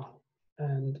car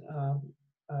and a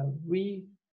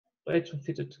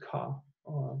retrofitted car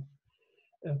or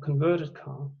a converted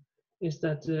car is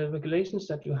that the regulations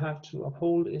that you have to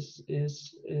uphold is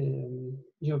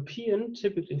European,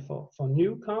 typically for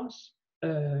new cars,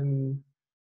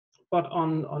 but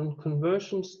on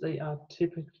conversions they are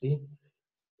typically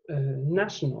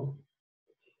national.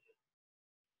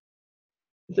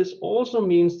 This also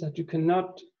means that you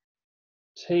cannot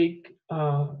take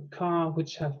a car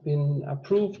which have been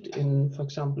approved in, for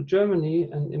example, Germany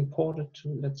and import it to,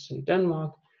 let's say,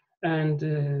 Denmark, and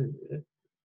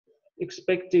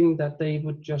expecting that they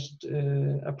would just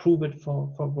approve it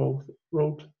for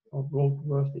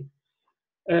roadworthy.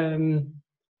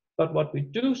 But what we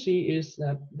do see is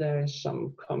that there is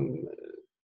some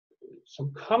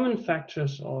common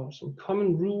factors or some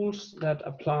common rules that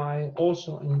apply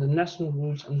also in the national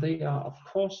rules, and they are of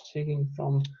course taken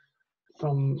from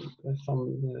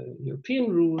the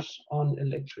European rules on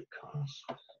electric cars.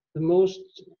 The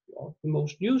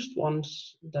most used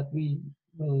ones that we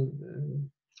will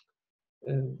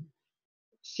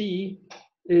see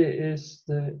is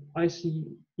the ICE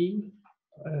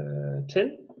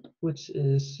 10, which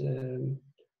is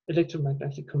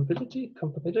electromagnetic compatibility,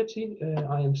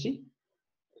 IMC,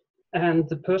 and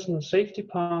the personal safety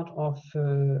part of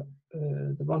the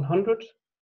 100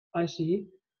 ICE,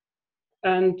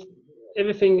 and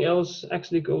everything else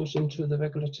actually goes into the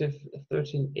regulative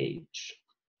 13H.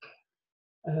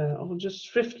 I will just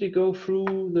swiftly go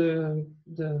through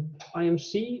the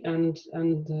IMC and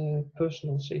the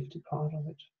personal safety part of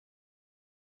it.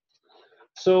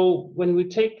 So when we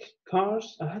take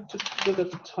cars, I have to look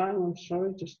at the time, I'm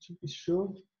sorry, just to be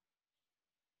sure.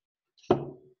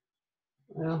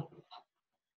 Yeah.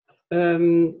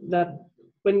 That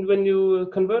when you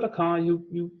convert a car,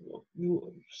 you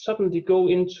suddenly go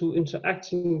into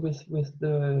interacting with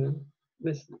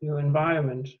your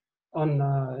environment on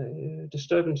a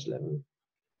disturbance level.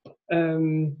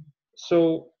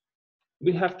 So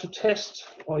we have to test,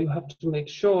 or you have to make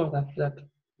sure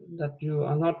that you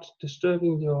are not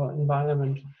disturbing your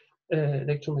environment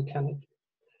electromechanically.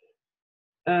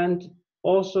 And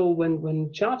also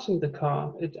when charging the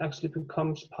car, it actually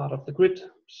becomes part of the grid.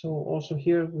 So also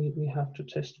here we have to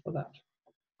test for that.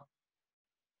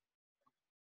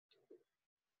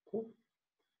 Cool.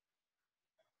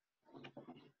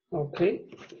 Okay,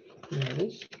 there it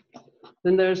is.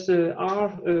 Then there's the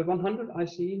R100,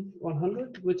 ICE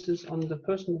 100, which is on the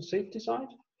personal safety side.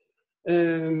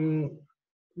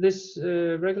 This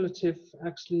regulative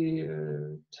actually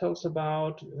tells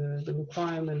about the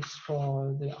requirements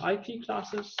for the IP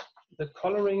classes, the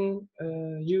coloring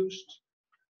used,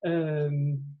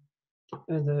 and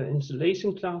the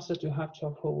installation class that you have to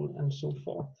uphold, and so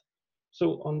forth.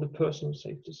 So on the personal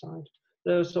safety side.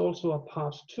 There's also a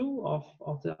part 2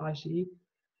 of the ICE,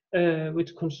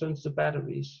 which concerns the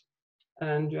batteries.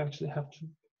 And you actually have to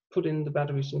put in the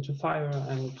batteries into fire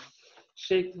and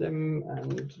shake them,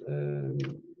 and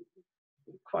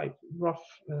quite rough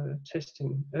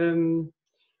testing.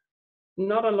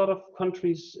 Not a lot of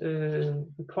countries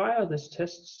require these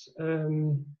tests,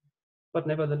 but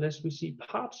nevertheless we see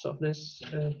parts of this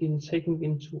being taken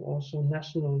into also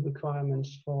national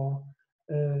requirements for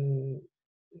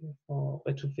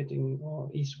retrofitting or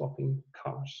e-swapping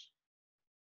cars.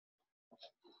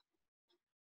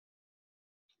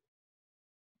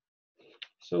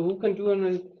 So who can do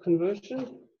a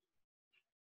conversion?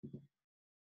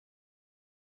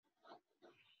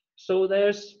 So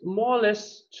there's more or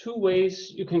less 2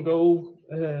 ways you can go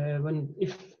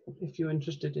if you're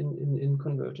interested in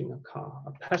converting a car,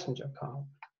 a passenger car.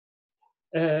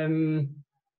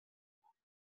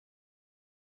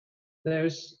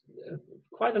 There's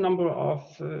quite a number of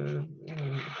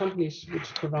companies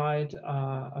which provide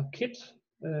a kit,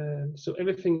 so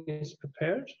everything is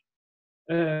prepared.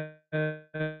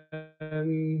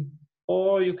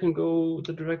 Or you can go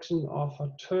the direction of a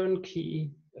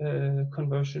turnkey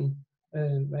conversion,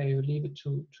 where you leave it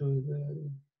to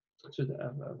the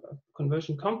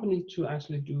conversion company to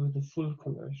actually do the full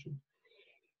conversion.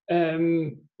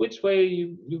 Which way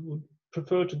you would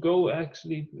prefer to go?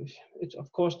 Actually, it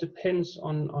of course depends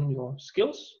on your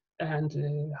skills and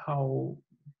how,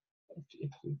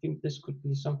 if you think this could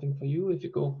be something for you, if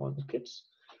you go for the kits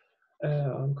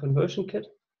on conversion kit.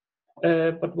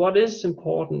 But what is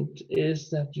important is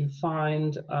that you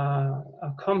find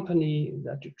a company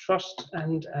that you trust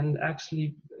and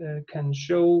actually can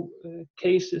show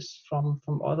cases from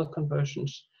other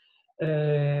conversions,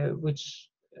 which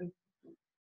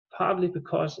partly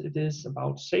because it is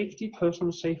about safety,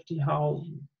 personal safety, how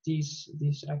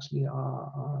these actually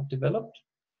are developed,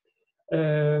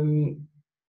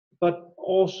 but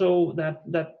also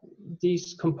that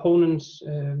these components,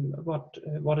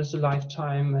 what is the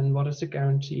lifetime and what is the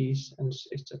guarantees, and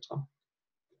etc.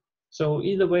 So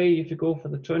either way, if you go for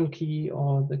the turnkey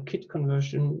or the kit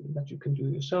conversion that you can do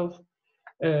yourself,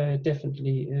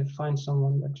 definitely find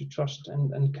someone that you trust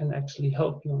and can actually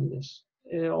help you on this.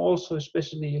 Also,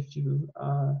 especially if you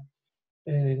are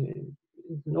in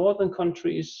northern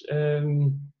countries,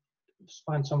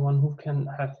 find someone who can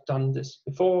have done this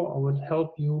before or will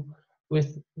help you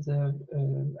with the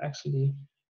actually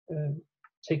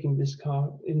taking this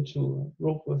car into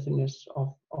roadworthiness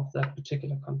of that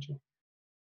particular country.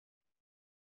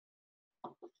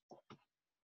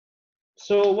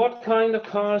 So what kind of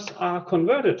cars are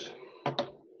converted?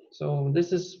 So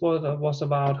this is what was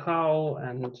about how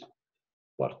and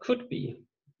what could be.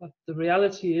 But the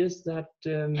reality is that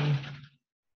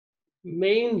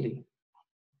mainly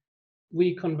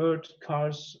we convert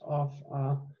cars of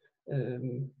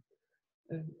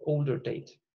older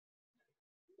date.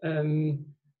 And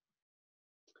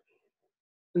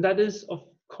that is of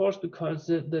course because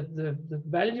the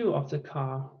value of the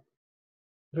car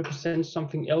represents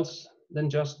something else than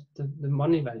just the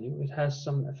money value. It has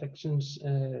some affections,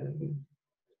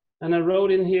 and I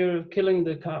wrote in here killing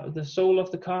the soul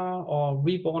of the car, or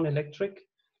reborn electric,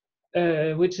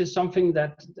 which is something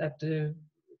that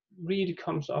really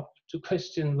comes up to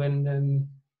question when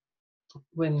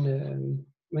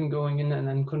going in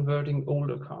and converting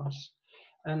older cars.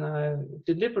 And I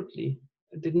deliberately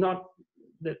did not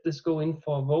let this go in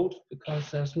for a vote because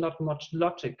there's not much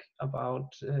logic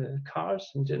about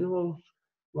cars in general.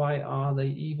 Why are they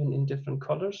even in different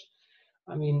colors?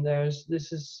 I mean, this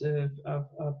is a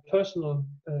personal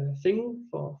thing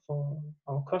for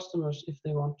our customers if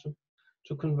they want to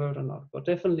to convert or not. But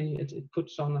definitely it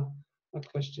puts on a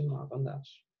question mark on that.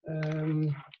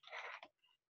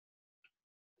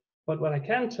 But what I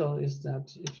can tell is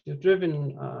that if you've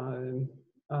driven an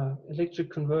electric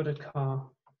converted car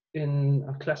in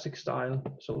a classic style,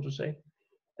 so to say,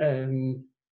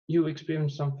 you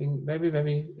experience something very,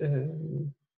 very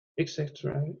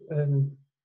etc.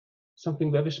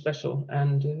 Something very special,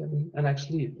 and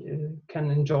actually can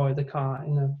enjoy the car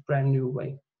in a brand new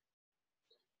way.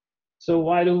 So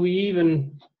why do we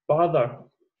even bother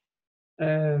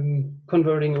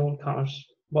converting old cars?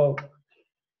 Well,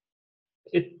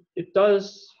 it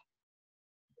does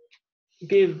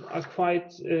give a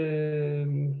quite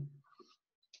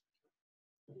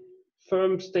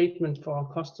firm statement for our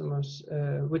customers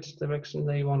which direction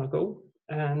they want to go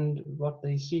and what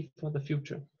they see for the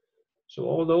future. So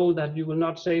although that you will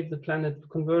not save the planet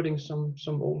converting some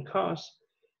old cars,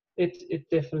 it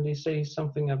definitely says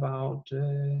something about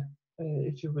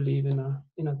if you believe in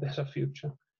a better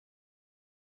future.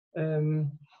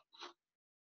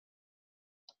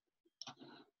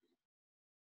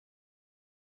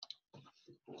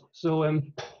 So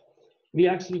we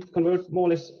actually convert more or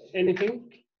less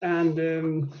anything,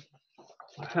 and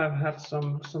have had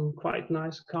some quite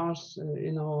nice cars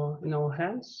in our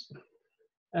hands.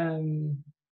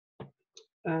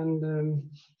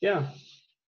 Yeah,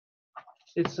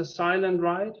 it's a silent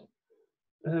ride,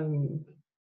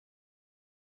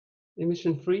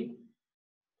 emission free,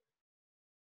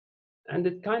 and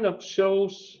it kind of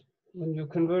shows when you're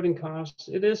converting cars,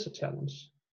 it is a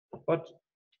challenge, but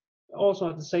also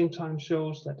at the same time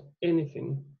shows that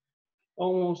anything,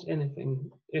 almost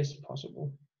anything, is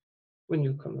possible when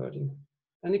you're converting.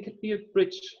 And it could be a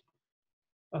bridge,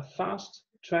 a fast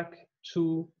track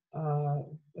to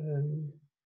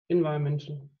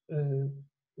environmental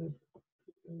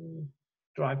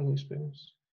driving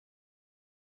experience.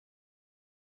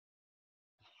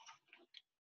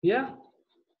 Yeah.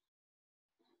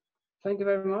 Thank you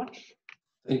very much.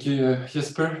 Thank you,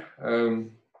 Jesper.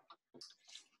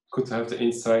 Good to have the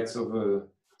insights of a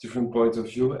different point of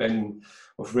view and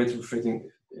of retrofitting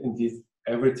indeed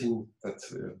everything that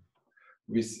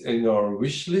is in our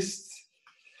wish list.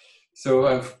 So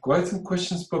I have quite some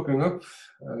questions popping up.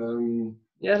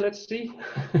 Yeah, let's see.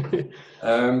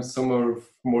 Some are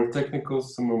more technical,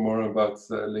 some are more about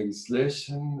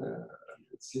legislation,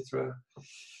 etc.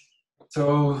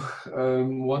 So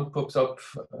one pops up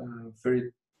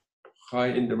very high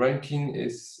in the ranking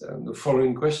is the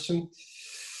following question.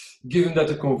 Given that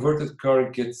the converted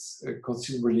car gets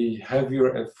considerably heavier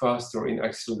and faster in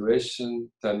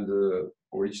acceleration than the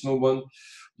original one,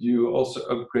 you also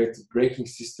upgrade the braking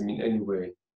system in any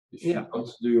way? If you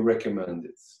don't, do you recommend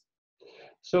it?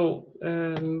 So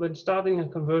when starting a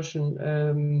conversion,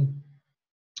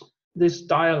 this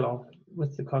dialogue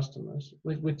with the customers,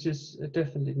 which is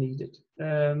definitely needed.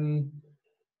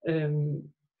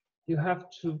 You have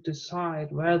to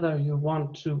decide whether you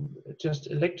want to just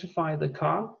electrify the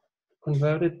car,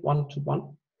 convert it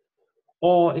one-to-one,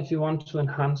 or if you want to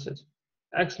enhance it.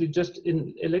 Actually, just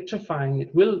in electrifying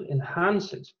it will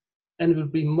enhance it, and it will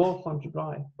be more fun to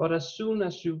drive. But as soon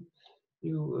as you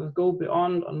go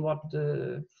beyond on what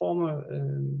the former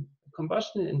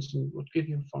combustion engine would give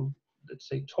you from, let's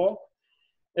say, torque,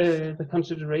 the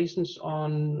considerations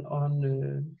on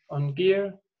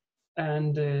gear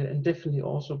and definitely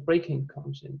also braking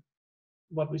comes in.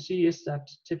 What we see is that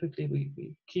typically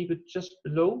we keep it just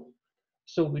below,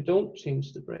 so we don't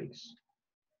change the brakes,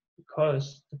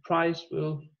 because the price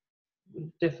will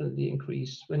definitely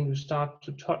increase when you start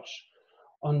to touch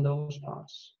on those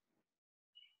parts.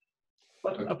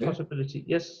 But a possibility,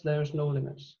 yes, there is no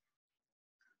limits.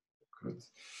 Good,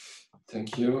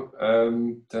 thank you.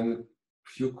 Then a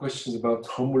few questions about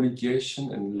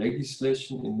homologation and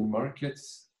legislation in the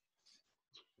markets.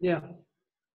 Yeah.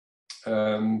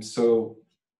 So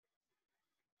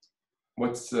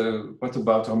what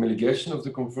about homologation of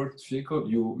the converted vehicle?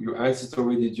 You answered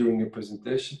already during your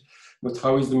presentation, but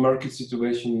how is the market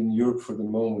situation in Europe for the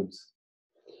moment?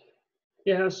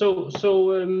 Yeah, so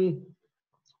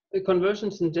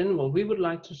conversions in general, we would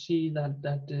like to see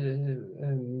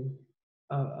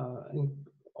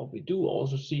or we do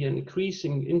also see an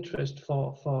increasing interest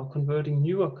for converting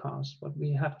newer cars, but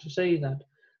we have to say that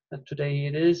today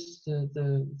it is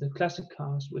the classic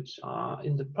cars which are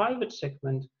in the private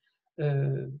segment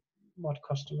what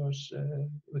customers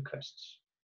request.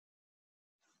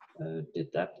 Did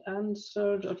that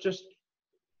answer, or just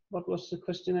what was the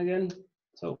question again?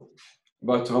 So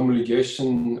about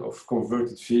homologation of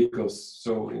converted vehicles.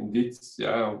 So indeed,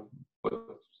 yeah, but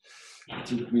I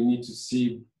think we need to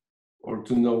see or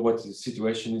to know what the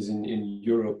situation is in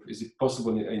Europe? Is it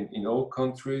possible in all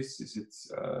countries? Is it?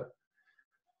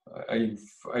 I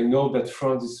know that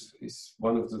France is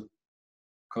one of the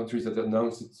countries that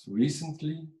announced it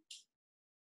recently.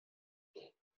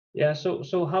 Yeah,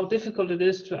 so how difficult it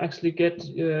is to actually get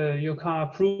your car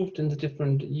approved in the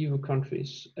different EU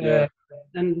countries. Yeah.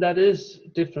 And that is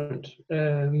different,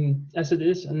 as it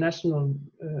is a national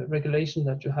regulation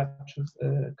that you have to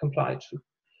comply to.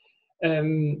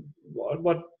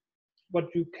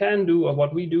 What you can do, or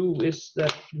what we do, is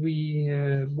that we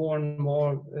more and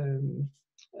more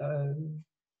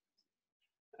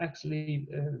actually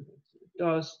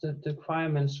does the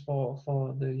requirements for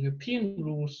the European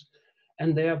rules,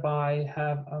 and thereby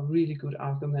have a really good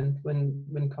argument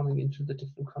when coming into the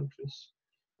different countries.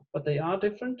 But they are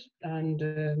different, and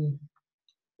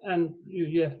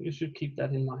you should keep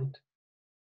that in mind.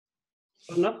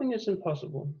 But nothing is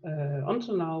impossible.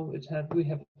 Until now, we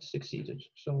have succeeded.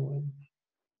 So,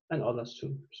 and others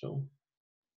too. So.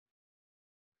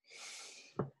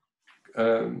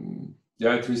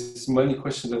 Yeah, there is many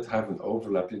questions that have an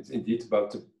overlap. It's indeed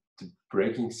about the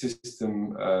braking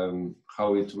system,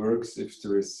 how it works, if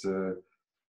there is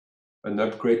an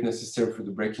upgrade necessary for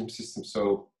the braking system.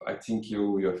 So I think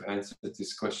you have answered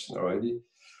this question already.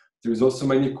 There is also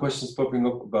many questions popping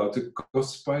up about the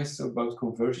cost price, about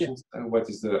conversions. Yeah. What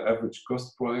is the average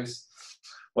cost price?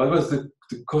 What was the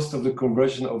cost of the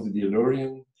conversion of the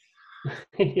DeLorean?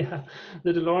 Yeah,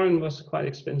 the DeLorean was quite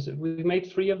expensive. We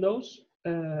made 3 of those,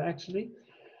 actually.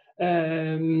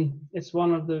 It's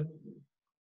one of the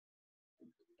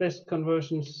best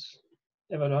conversions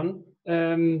ever done.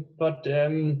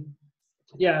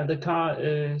 Yeah, the car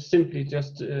simply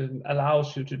just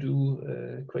allows you to do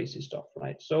crazy stuff,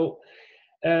 right? So,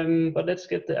 but let's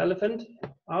get the elephant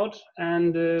out.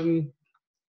 And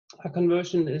a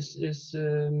conversion is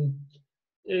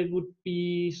it would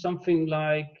be something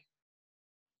like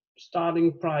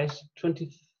starting price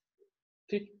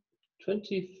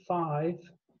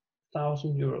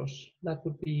 25,000 euros. That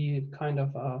would be kind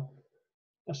of a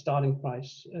starting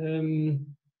price.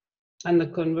 And the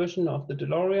conversion of the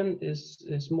DeLorean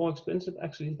is more expensive.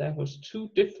 Actually, there was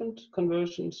 2 different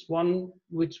conversions. One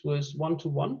which was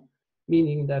 1-to-1,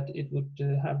 meaning that it would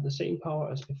have the same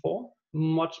power as before,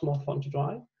 much more fun to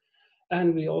drive.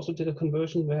 And we also did a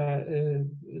conversion where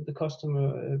the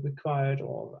customer required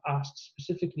or asked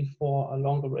specifically for a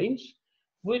longer range,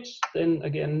 which then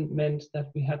again meant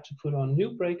that we had to put on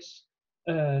new brakes,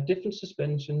 different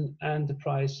suspension, and the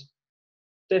price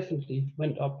definitely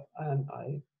went up. And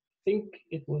I think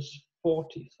it was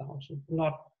 40,000,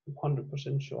 not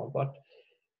 100% sure, but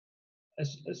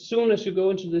as soon as you go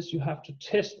into this, you have to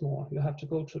test more. You have to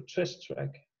go to a test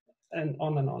track, and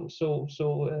on and on. So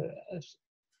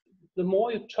the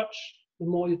more you touch, the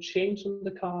more you change on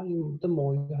the car, the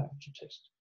more you have to test.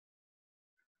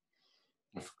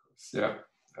 Of course, yeah,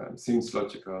 seems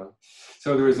logical.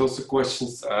 So there is also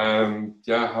questions,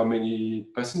 yeah, how many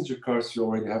passenger cars you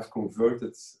already have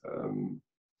converted?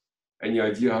 Any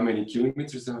idea how many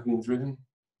kilometers have been driven?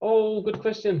 Oh, good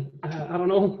question. I don't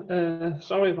know.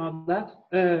 Sorry about that.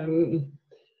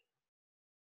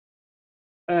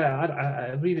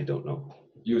 I really don't know.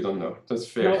 You don't know. That's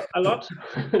fair. No, a lot.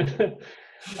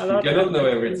 A lot. You cannot know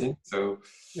everything. So,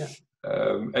 yeah.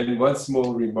 And one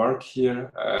small remark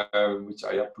here, which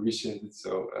I appreciated.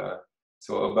 So,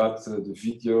 so about the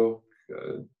video,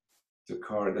 the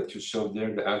car that you showed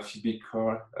there, the amphibie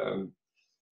car.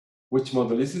 Which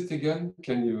model is it again?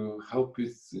 Can you help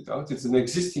it out? It's an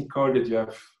existing car that you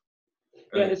have.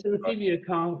 Yeah, it's an amphibie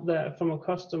car that from a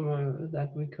customer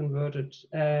that we converted.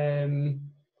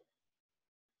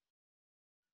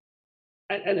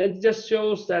 And it just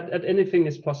shows that anything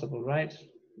is possible, right?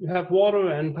 You have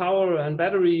water and power and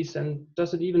batteries, and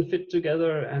does it even fit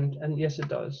together? And yes, it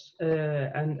does.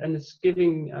 And it's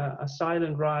giving a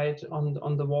silent ride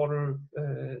on the water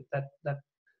that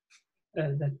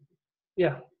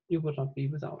yeah, you would not be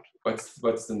without.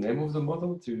 What's the name of the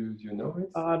model? Do you know it?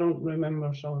 I don't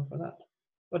remember. Sorry for that.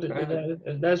 But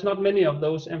there's not many of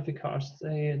those amphi cars.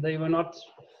 They were not.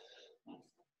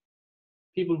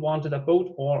 People wanted a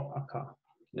boat or a car.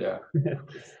 Yeah.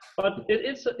 But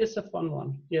it's a fun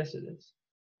one. Yes, it is.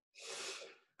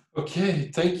 Okay,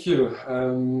 thank you.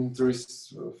 There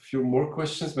is a few more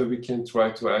questions, but we can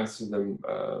try to answer them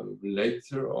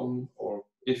later on. Or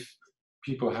if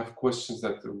people have questions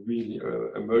that are really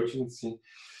emergency,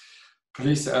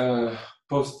 please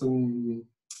post an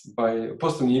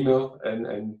email,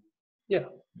 and yeah,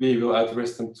 we will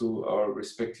address them to our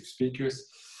respective speakers.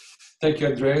 Thank you,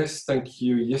 Andreas. Thank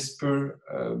you, Jesper.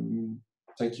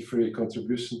 Thank you for your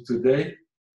contribution today.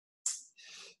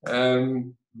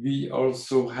 We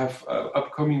also have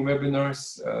upcoming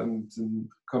webinars the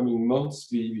coming months.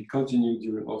 We continue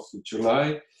during also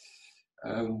July.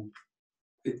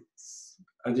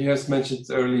 Andreas mentioned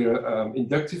earlier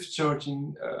inductive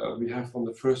charging. We have on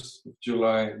the 1st of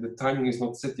July, the timing is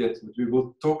not set yet, but we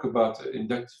will talk about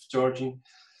inductive charging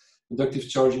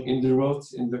in the road,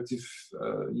 inductive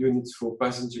units for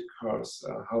passenger cars,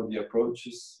 how the approach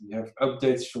is. We have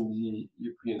updates from the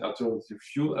European Alternative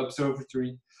Fuel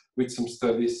Observatory with some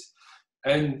studies,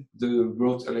 and the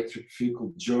World Electric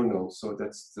Vehicle Journal. So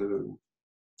that's the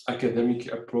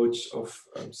academic approach of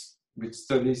with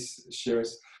studies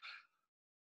shares.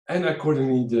 And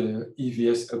accordingly, the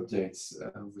EVS updates,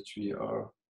 which we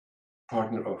are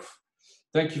partner of.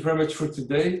 Thank you very much for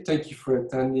today. Thank you for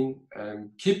attending,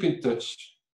 and keep in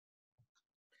touch.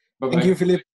 Bye-bye. Thank you,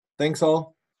 Philip. Thanks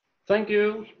all. Thank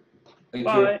you. Thank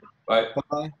Bye. you. Bye.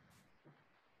 Bye.